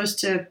I'm supposed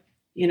to,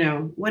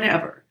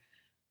 whatever.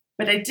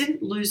 But I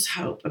didn't lose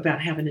hope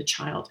about having a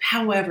child.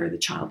 However, the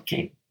child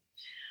came.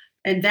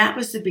 And that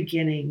was the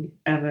beginning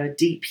of a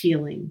deep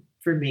healing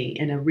for me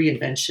and a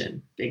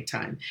reinvention, big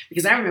time.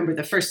 Because I remember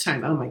the first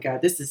time, oh my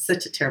God, this is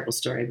such a terrible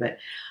story. But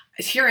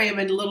here I am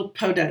in little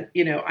Podunk,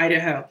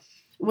 Idaho.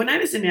 When I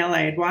was in LA,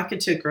 I'd walk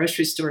into a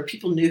grocery store.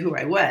 People knew who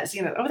I was.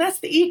 Oh, that's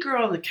the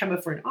e-girl. And they'd come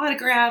up for an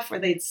autograph, or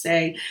they'd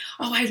say,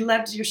 oh, I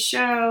loved your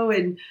show.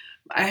 And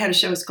I had a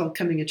show, it's called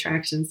Coming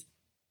Attractions.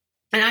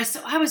 And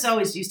I was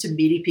always used to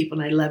meeting people,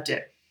 and I loved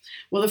it.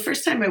 Well, the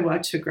first time I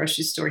walked to a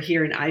grocery store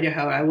here in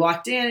Idaho, I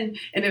walked in,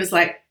 and it was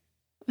like,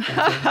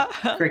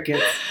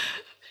 crickets.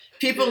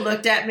 People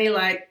looked at me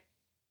like,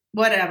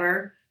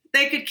 whatever.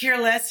 They could care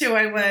less who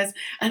I was.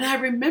 And I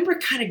remember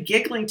kind of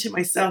giggling to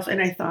myself,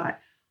 and I thought,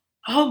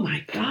 oh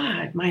my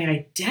God, my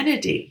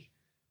identity.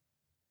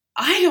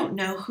 I don't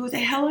know who the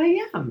hell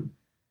I am.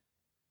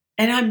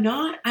 And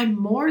I'm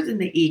more than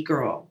the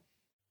e-girl.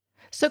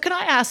 So can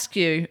I ask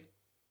you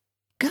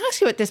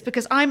about this?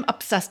 Because I'm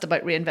obsessed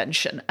about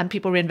reinvention and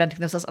people reinventing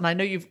themselves. And I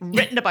know you've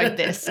written about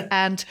this.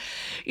 And,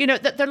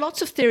 there are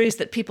lots of theories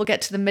that people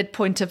get to the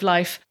midpoint of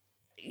life,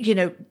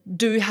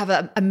 do have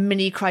a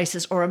mini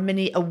crisis or a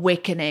mini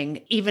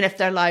awakening, even if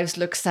their lives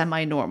look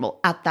semi-normal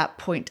at that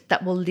point,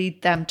 that will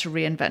lead them to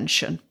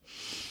reinvention.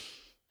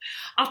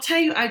 I'll tell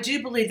you, I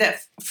do believe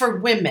that for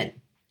women,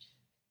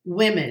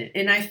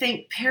 and I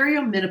think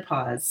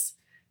perimenopause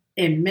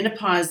and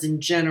menopause in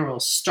general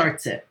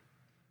starts it.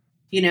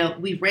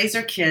 We raise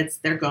our kids,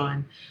 they're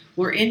gone.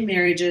 We're in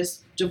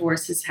marriages,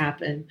 divorces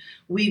happen.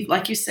 We,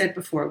 like you said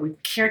before, we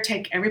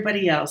caretake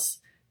everybody else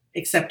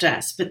except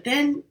us. But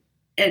then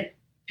at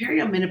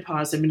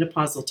perimenopause and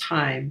menopausal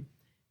time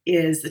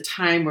is the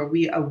time where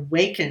we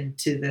awaken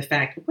to the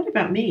fact, what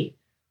about me?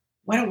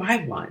 What do I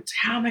want?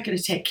 How am I going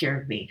to take care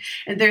of me?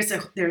 And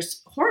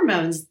there's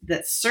hormones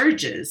that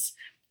surges.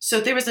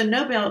 So there was a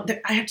Nobel,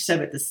 I have to tell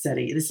you about this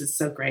study. This is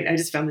so great. I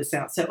just found this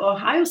out. So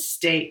Ohio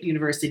State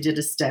University did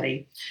a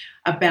study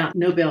about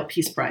Nobel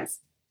Peace Prize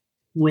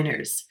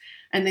winners.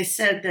 And they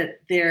said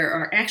that there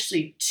are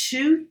actually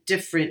two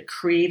different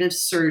creative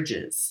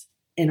surges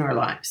in our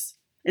lives.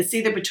 It's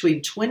either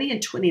between 20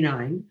 and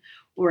 29,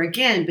 or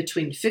again,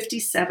 between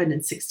 57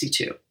 and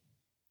 62,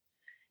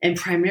 and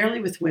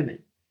primarily with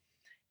women.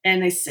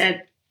 And they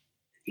said,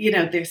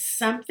 there's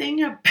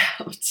something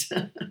about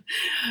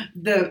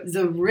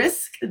the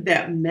risk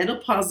that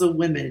menopausal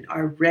women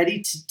are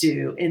ready to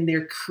do, and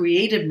their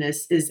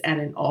creativeness is at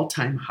an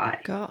all-time high.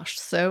 Gosh,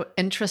 so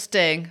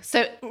interesting.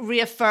 So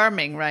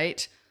reaffirming,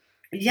 right?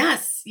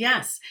 Yes.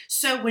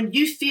 So when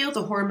you feel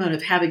the hormone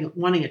of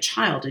wanting a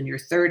child in your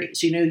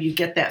 30s, you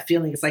get that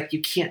feeling. It's like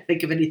you can't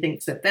think of anything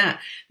except that.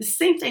 The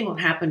same thing will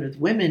happen with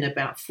women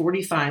about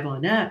 45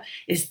 on up,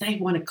 is they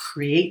want to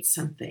create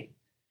something.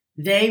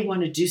 They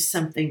want to do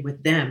something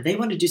with them. They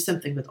want to do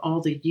something with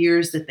all the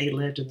years that they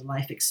lived and the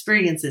life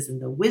experiences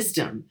and the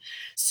wisdom.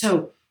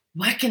 So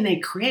what can they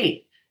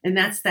create? And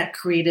that's that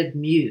creative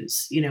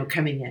muse,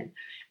 coming in.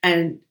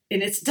 And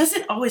it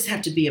doesn't always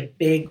have to be a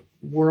big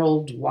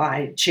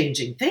worldwide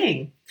changing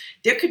thing.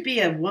 There could be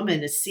a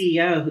woman, a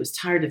CEO, who's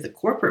tired of the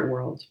corporate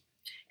world,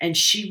 and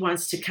she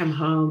wants to come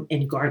home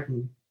and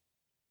garden.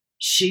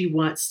 She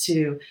wants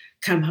to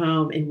come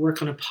home and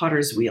work on a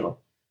potter's wheel.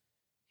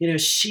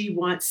 She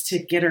wants to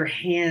get her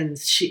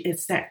hands,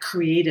 it's that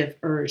creative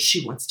urge.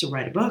 She wants to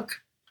write a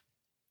book.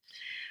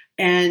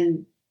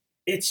 And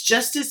it's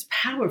just as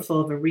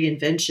powerful of a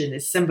reinvention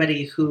as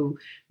somebody who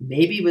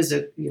maybe was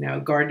a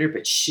gardener,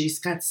 but she's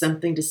got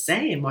something to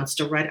say and wants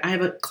to write. I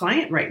have a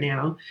client right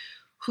now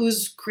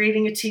who's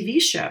creating a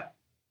TV show.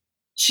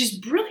 She's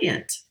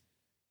brilliant.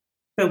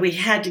 But we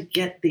had to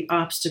get the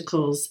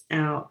obstacles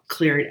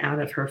cleared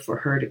out of her for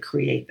her to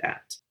create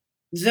that.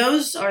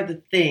 Those are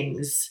the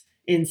things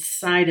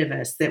inside of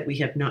us that we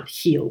have not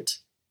healed.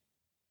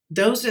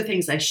 Those are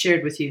things I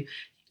shared with you.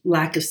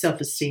 Lack of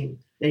self-esteem.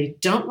 They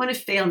don't want to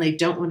fail, and they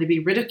don't want to be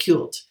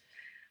ridiculed.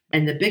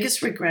 And the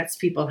biggest regrets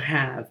people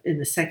have in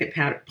the second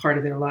part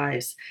of their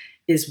lives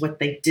is what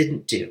they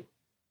didn't do.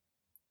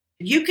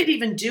 You could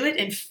even do it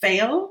and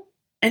fail,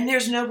 and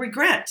there's no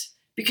regret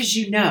because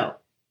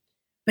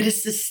But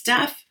it's the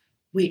stuff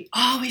we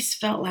always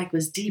felt like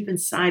was deep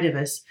inside of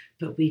us,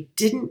 but we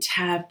didn't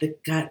have the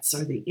guts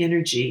or the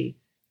energy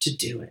to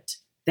do it.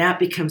 That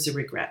becomes a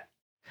regret.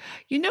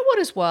 You know what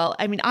as well?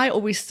 I mean, I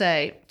always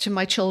say to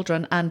my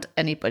children and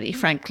anybody,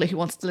 frankly, who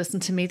wants to listen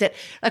to me that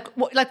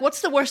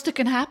what's the worst that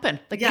can happen?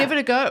 Give it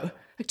a go.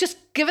 Just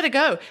give it a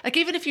go.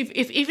 Even if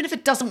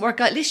it doesn't work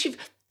out, at least you've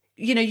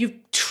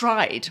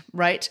tried,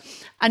 right?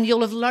 And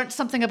you'll have learned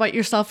something about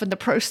yourself in the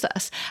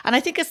process. And I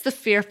think it's the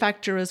fear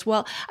factor as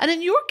well. And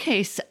in your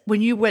case,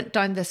 when you went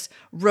down this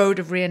road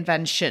of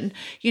reinvention,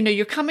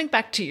 you're coming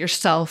back to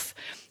yourself,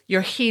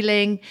 you're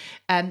healing,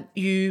 and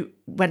you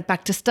went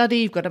back to study,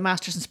 you've got a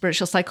master's in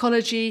spiritual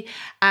psychology,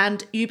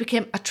 and you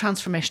became a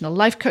transformational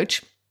life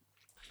coach.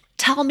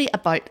 Tell me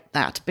about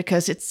that,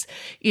 because it's,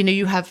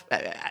 you have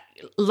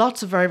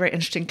lots of very, very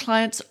interesting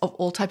clients of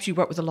all types. You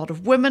work with a lot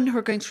of women who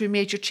are going through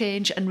major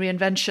change and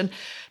reinvention.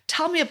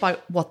 Tell me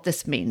about what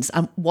this means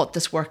and what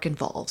this work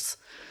involves.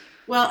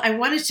 Well, I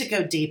wanted to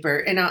go deeper,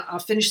 and I'll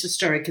finish the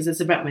story because it's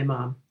about my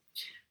mom.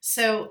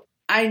 So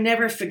I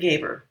never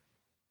forgave her.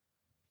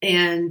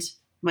 And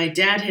my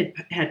dad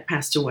had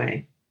passed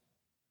away,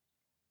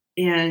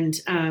 and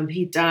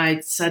he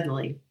died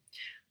suddenly.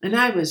 And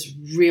I was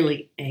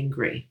really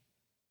angry.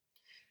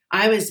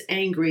 I was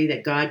angry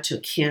that God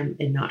took him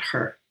and not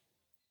her.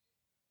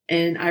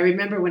 And I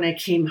remember when I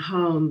came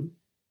home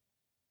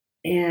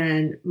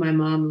and my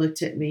mom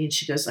looked at me and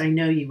she goes, "I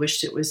know you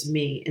wished it was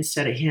me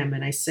instead of him."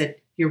 And I said,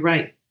 "You're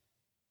right.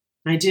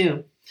 I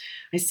do."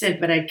 I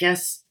said, "But I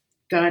guess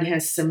God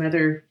has some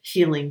other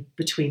healing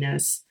between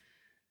us."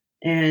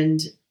 And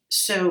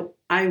so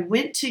I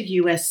went to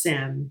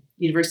USM,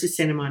 University of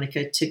Santa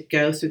Monica, to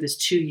go through this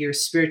 2-year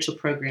spiritual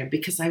program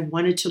because I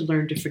wanted to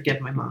learn to forgive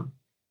my mom.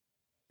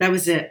 That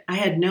was it. I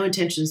had no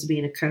intentions of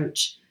being a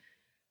coach.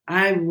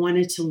 I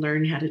wanted to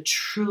learn how to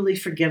truly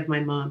forgive my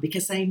mom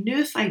because I knew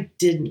if I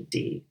didn't,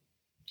 Dee,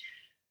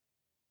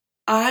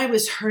 I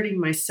was hurting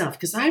myself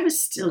because I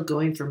was still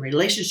going from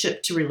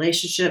relationship to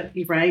relationship,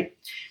 right?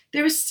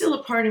 There was still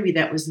a part of me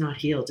that was not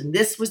healed. And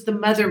this was the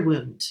mother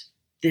wound.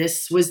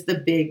 This was the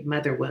big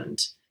mother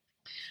wound.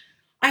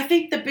 I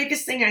think the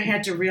biggest thing I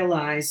had to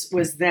realize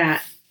was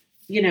that,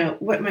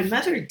 what my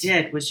mother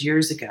did was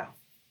years ago.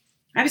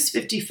 I was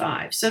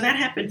 55, so that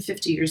happened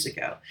 50 years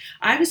ago.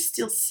 I was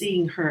still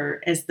seeing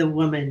her as the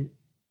woman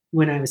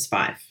when I was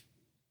 5.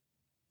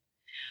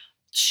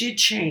 She had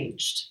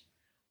changed.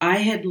 I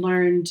had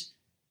learned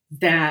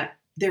that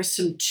there's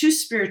two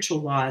spiritual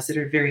laws that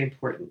are very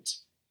important.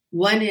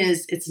 One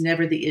is it's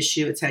never the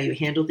issue, it's how you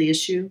handle the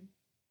issue,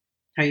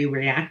 how you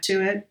react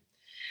to it.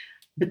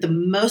 But the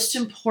most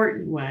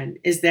important one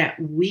is that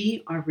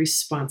we are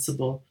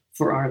responsible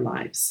for our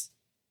lives.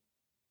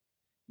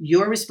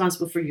 You're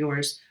responsible for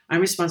yours. I'm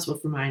responsible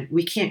for mine.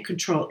 We can't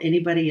control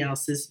anybody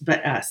else's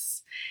but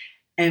us.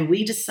 And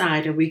we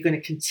decide, are we going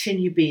to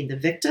continue being the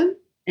victim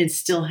and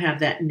still have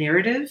that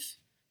narrative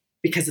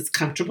because it's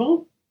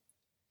comfortable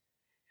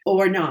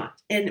or not?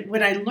 And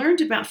what I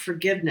learned about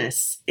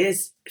forgiveness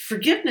is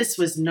forgiveness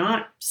was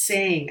not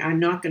saying I'm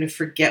not going to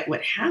forget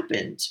what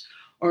happened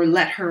or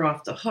let her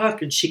off the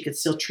hook and she could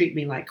still treat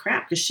me like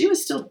crap, because she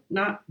was still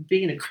not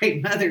being a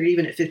great mother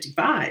even at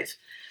 55.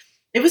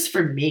 It was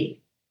for me.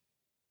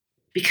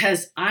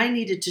 Because I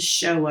needed to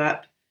show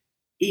up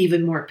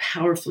even more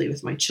powerfully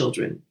with my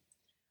children.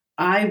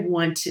 I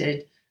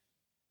wanted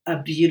a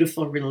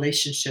beautiful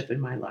relationship in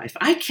my life.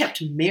 I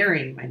kept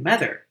marrying my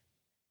mother.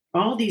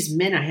 All these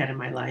men I had in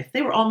my life,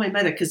 they were all my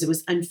mother because it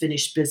was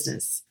unfinished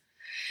business.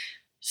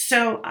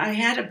 So I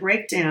had a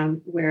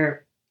breakdown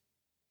where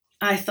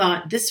I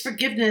thought, this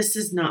forgiveness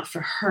is not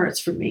for her, it's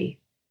for me.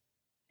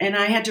 And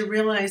I had to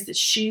realize that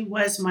she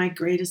was my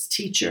greatest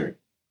teacher.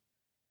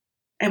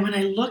 And when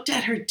I looked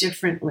at her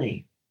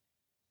differently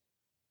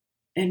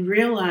and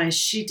realized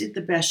she did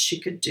the best she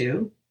could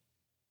do,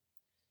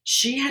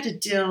 she had to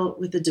deal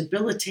with a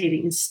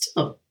debilitating, and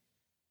still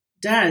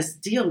does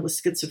deal with,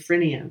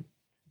 schizophrenia,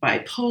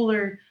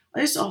 bipolar.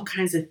 There's all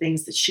kinds of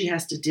things that she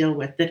has to deal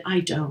with that I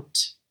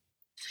don't.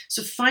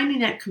 So finding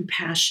that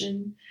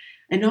compassion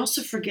and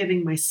also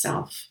forgiving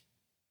myself.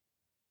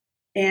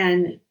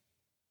 And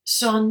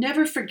so I'll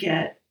never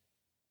forget,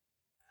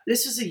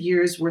 this was a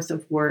year's worth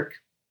of work.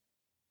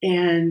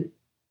 And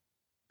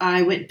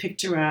I went and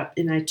picked her up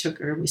and I took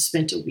her and we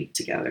spent a week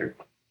together.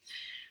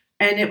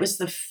 And it was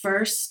the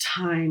first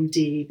time,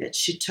 Dee, that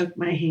she took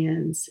my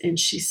hands and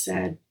she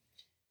said,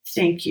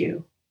 "Thank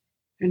you."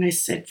 And I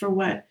said, "For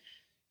what?"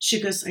 She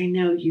goes, "I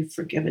know you've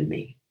forgiven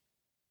me."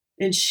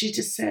 And she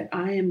just said,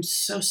 "I am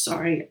so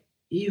sorry.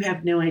 You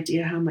have no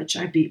idea how much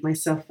I beat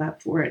myself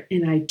up for it,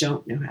 and I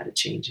don't know how to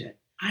change it.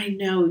 I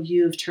know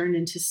you have turned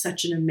into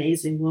such an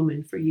amazing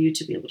woman for you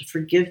to be able to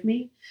forgive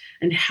me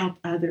and help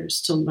others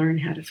to learn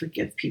how to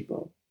forgive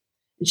people."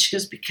 And she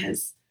goes,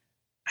 "Because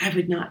I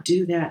would not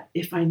do that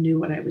if I knew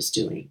what I was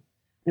doing."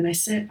 And I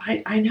said,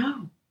 I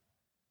know.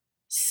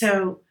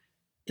 So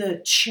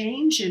the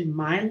change in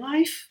my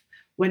life,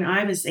 when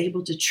I was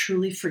able to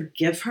truly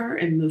forgive her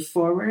and move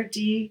forward,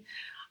 Dee,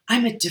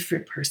 I'm a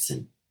different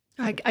person.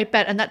 I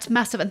bet. And that's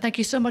massive. And thank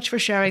you so much for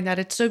sharing that.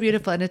 It's so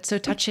beautiful and it's so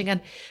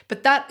touching.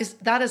 But that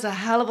is a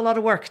hell of a lot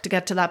of work to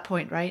get to that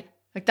point, right?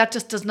 Like that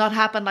just does not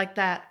happen like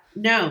that.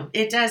 No,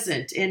 it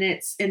doesn't.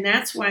 And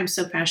that's why I'm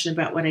so passionate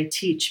about what I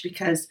teach,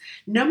 because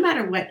no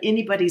matter what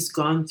anybody's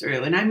gone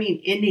through, and I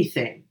mean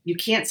anything, you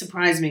can't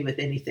surprise me with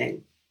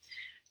anything.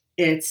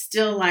 It's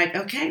still like,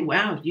 okay,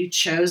 wow, you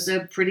chose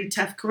a pretty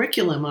tough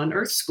curriculum on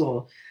Earth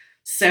School.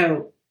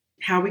 So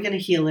How are we going to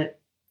heal it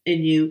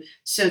in you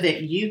so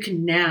that you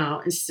can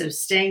now, instead of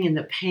staying in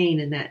the pain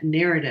and that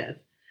narrative,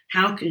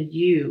 how can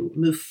you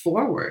move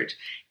forward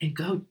and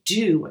go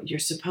do what you're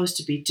supposed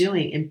to be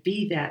doing and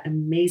be that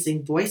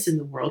amazing voice in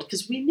the world?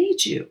 Because we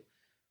need you.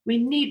 We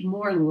need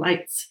more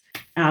lights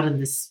out in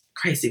this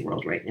crazy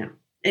world right now.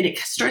 And it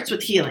starts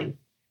with healing.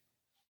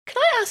 Can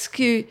I ask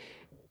you,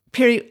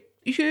 Piri,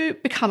 you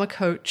become a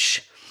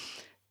coach.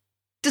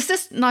 Does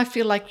this now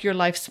feel like your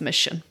life's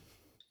mission?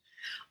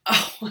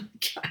 Oh my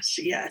gosh,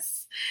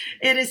 yes.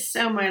 It is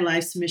so my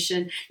life's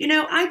mission.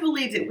 I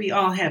believe that we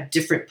all have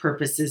different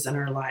purposes in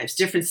our lives,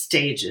 different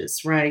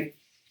stages, right?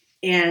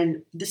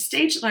 And the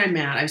stage that I'm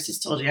at, I was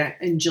just told you,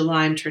 in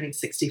July, I'm turning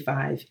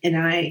 65. And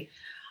I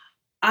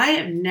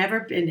have never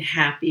been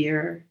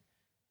happier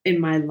in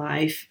my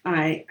life.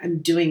 I'm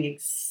doing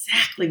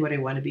exactly what I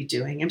want to be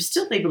doing. I'm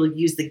still able to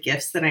use the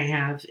gifts that I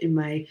have in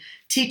my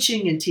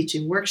teaching and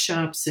teaching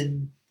workshops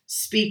and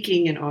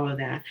speaking and all of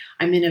that.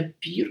 I'm in a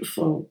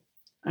beautiful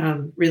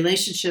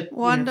relationship for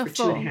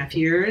 2.5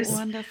 years.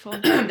 Wonderful.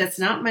 That's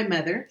not my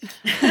mother.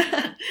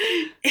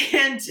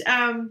 And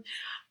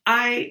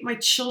my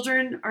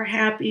children are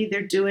happy.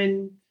 They're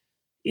doing,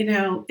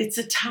 it's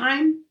a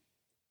time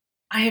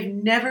I have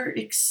never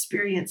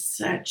experienced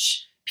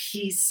such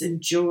peace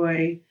and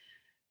joy.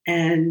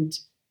 And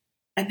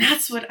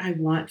that's what I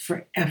want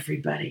for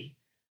everybody.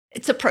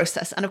 It's a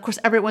process. And of course,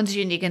 everyone's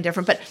unique and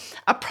different, but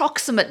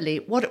approximately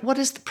what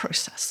does the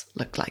process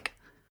look like?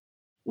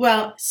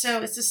 Well,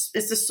 so it's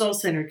a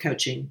soul-centered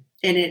coaching.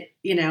 And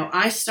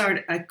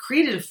I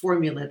created a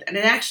formula and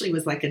it actually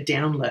was like a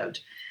download.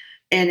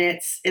 And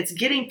it's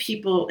getting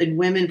people, and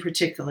women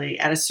particularly,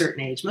 at a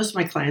certain age. Most of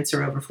my clients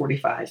are over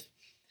 45.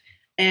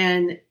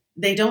 And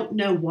they don't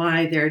know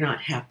why they're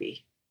not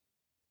happy.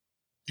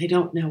 They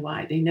don't know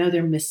why. They know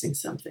they're missing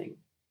something.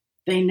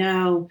 They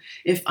know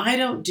if I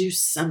don't do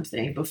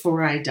something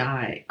before I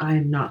die,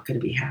 I'm not going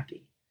to be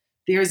happy.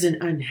 There's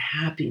an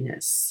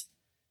unhappiness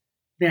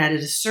that at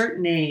a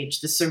certain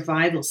age, the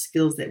survival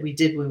skills that we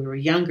did when we were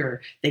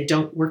younger, they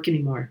don't work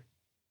anymore.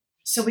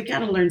 So we got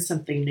to learn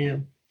something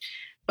new.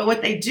 But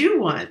what they do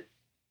want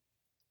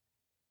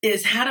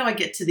is, how do I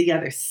get to the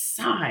other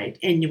side?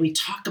 And we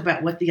talk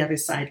about what the other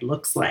side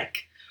looks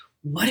like.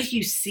 What do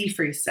you see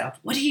for yourself?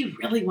 What do you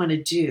really want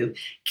to do?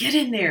 Get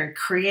in there and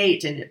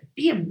create and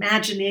be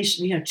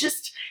imagination.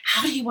 Just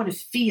how do you want to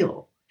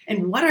feel?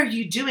 And what are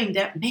you doing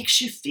that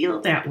makes you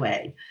feel that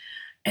way?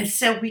 And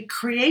so we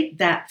create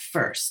that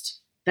first.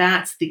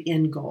 That's the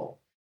end goal.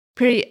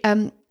 Piri,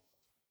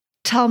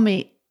 tell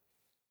me,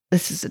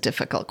 this is a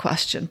difficult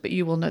question, but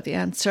you will know the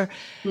answer.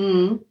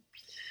 Mm-hmm.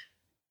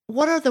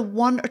 What are the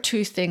one or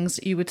two things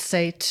you would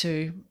say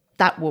to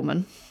that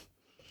woman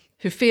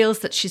who feels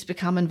that she's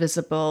become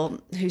invisible,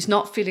 who's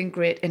not feeling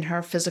great in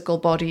her physical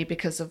body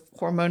because of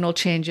hormonal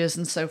changes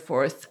and so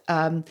forth,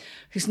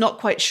 who's not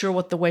quite sure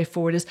what the way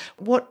forward is?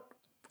 What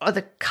are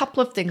the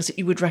couple of things that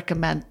you would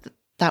recommend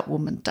that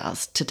woman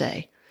does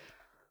today?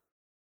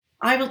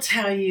 I will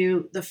tell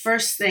you the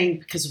first thing,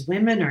 because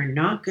women are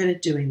not good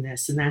at doing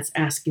this, and that's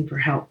asking for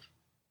help.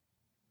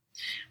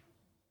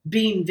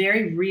 Being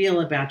very real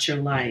about your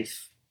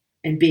life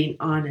and being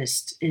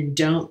honest, and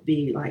don't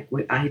be like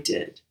what I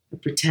did, a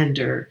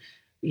pretender,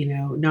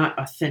 not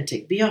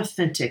authentic. Be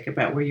authentic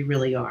about where you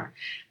really are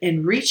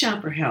and reach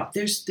out for help.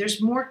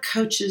 There's more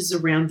coaches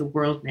around the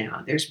world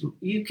now.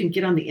 You can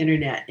get on the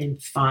internet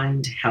and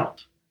find help.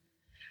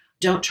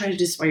 Don't try to do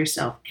this by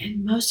yourself.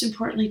 And most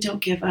importantly,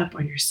 don't give up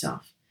on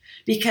yourself.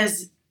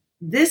 Because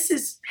this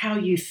is how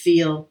you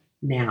feel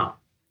now.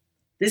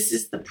 This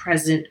is the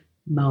present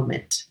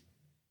moment.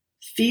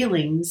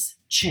 Feelings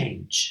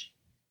change,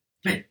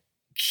 but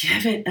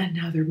give it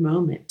another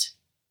moment.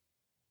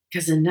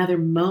 Because another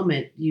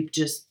moment, you've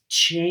just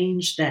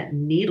changed that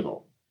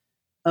needle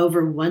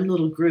over one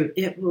little group.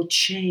 It will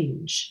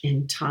change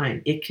in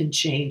time. It can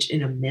change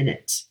in a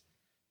minute.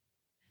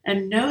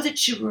 And know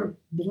that you were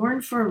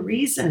born for a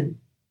reason.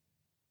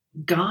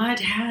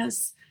 God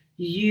has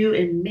you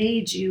and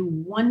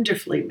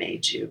wonderfully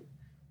made you.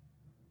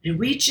 And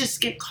we just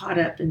get caught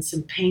up in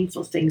some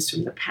painful things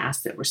from the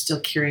past that we're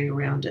still carrying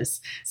around us.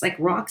 It's like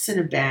rocks in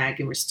a bag,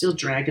 and we're still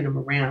dragging them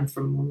around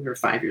from when we were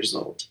 5 years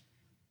old.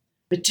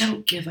 But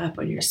don't give up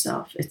on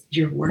yourself.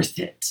 You're worth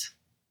it.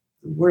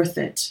 Worth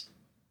it.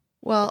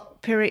 Well,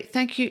 Piri,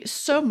 thank you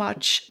so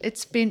much.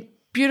 It's been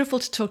beautiful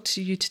to talk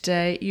to you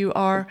today. You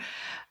are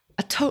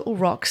a total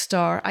rock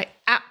star. I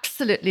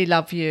absolutely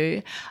love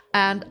you.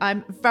 And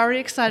I'm very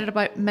excited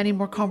about many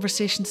more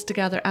conversations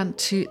together and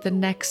to the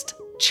next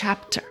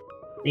chapter.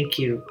 Thank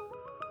you.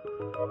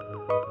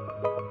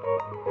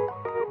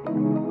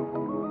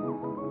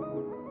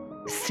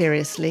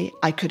 Seriously,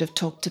 I could have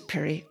talked to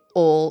Piri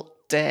all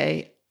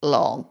day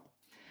long.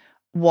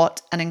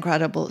 What an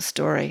incredible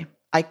story.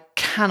 I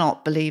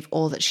cannot believe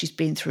all that she's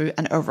been through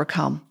and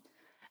overcome,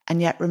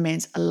 and yet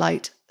remains a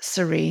light,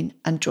 serene,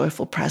 and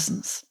joyful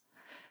presence.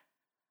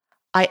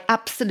 I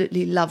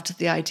absolutely loved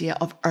the idea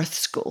of Earth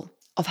School,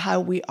 of how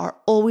we are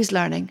always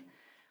learning,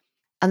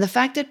 and the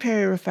fact that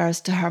Piri refers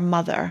to her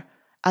mother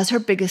as her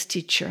biggest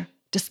teacher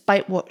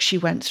despite what she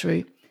went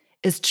through,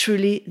 is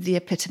truly the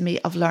epitome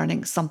of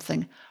learning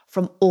something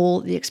from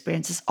all the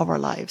experiences of our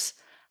lives,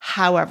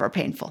 however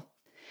painful.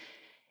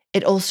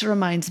 It also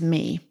reminds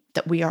me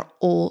that we are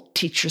all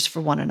teachers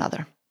for one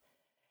another.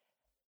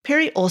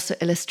 Piri also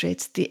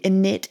illustrates the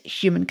innate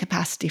human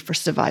capacity for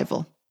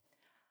survival,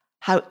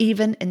 how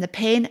even in the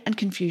pain and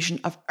confusion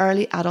of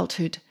early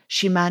adulthood,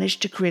 she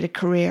managed to create a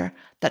career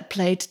that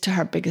played to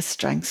her biggest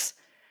strengths,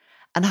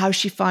 and how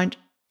she found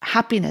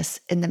happiness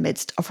in the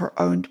midst of her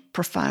own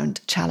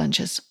profound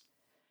challenges.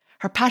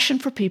 Her passion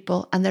for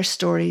people and their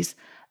stories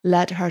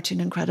led her to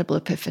an incredible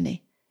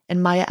epiphany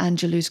in Maya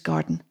Angelou's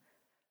garden,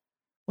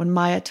 when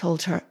Maya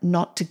told her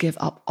not to give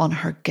up on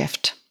her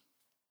gift.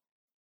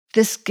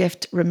 This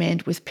gift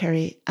remained with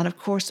Piri, and of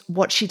course,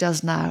 what she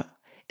does now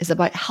is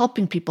about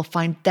helping people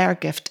find their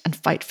gift and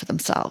fight for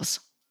themselves.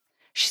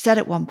 She said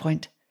at one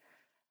point,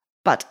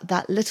 "But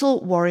that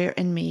little warrior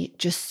in me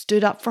just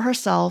stood up for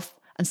herself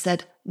and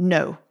said,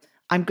 'No,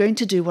 I'm going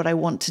to do what I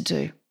want to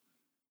do.'"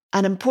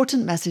 An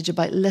important message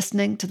about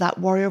listening to that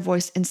warrior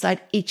voice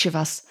inside each of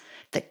us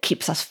that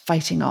keeps us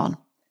fighting on.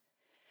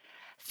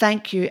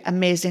 Thank you,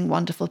 amazing,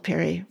 wonderful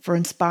Piri, for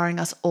inspiring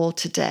us all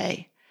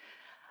today.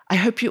 I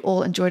hope you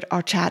all enjoyed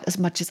our chat as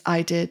much as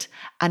I did,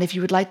 and if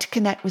you would like to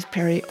connect with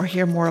Piri or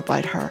hear more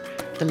about her,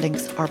 the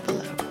links are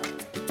below.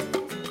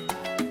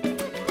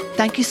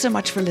 Thank you so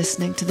much for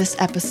listening to this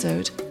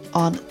episode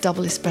on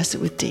Double Espresso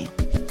with Dee.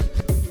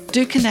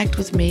 Do connect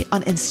with me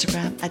on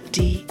Instagram at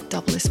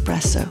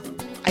D_Espresso.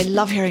 I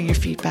love hearing your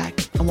feedback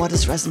and what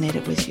has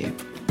resonated with you.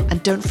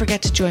 And don't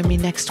forget to join me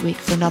next week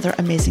for another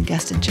amazing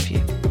guest interview.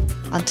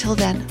 Until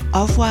then,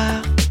 au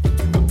revoir.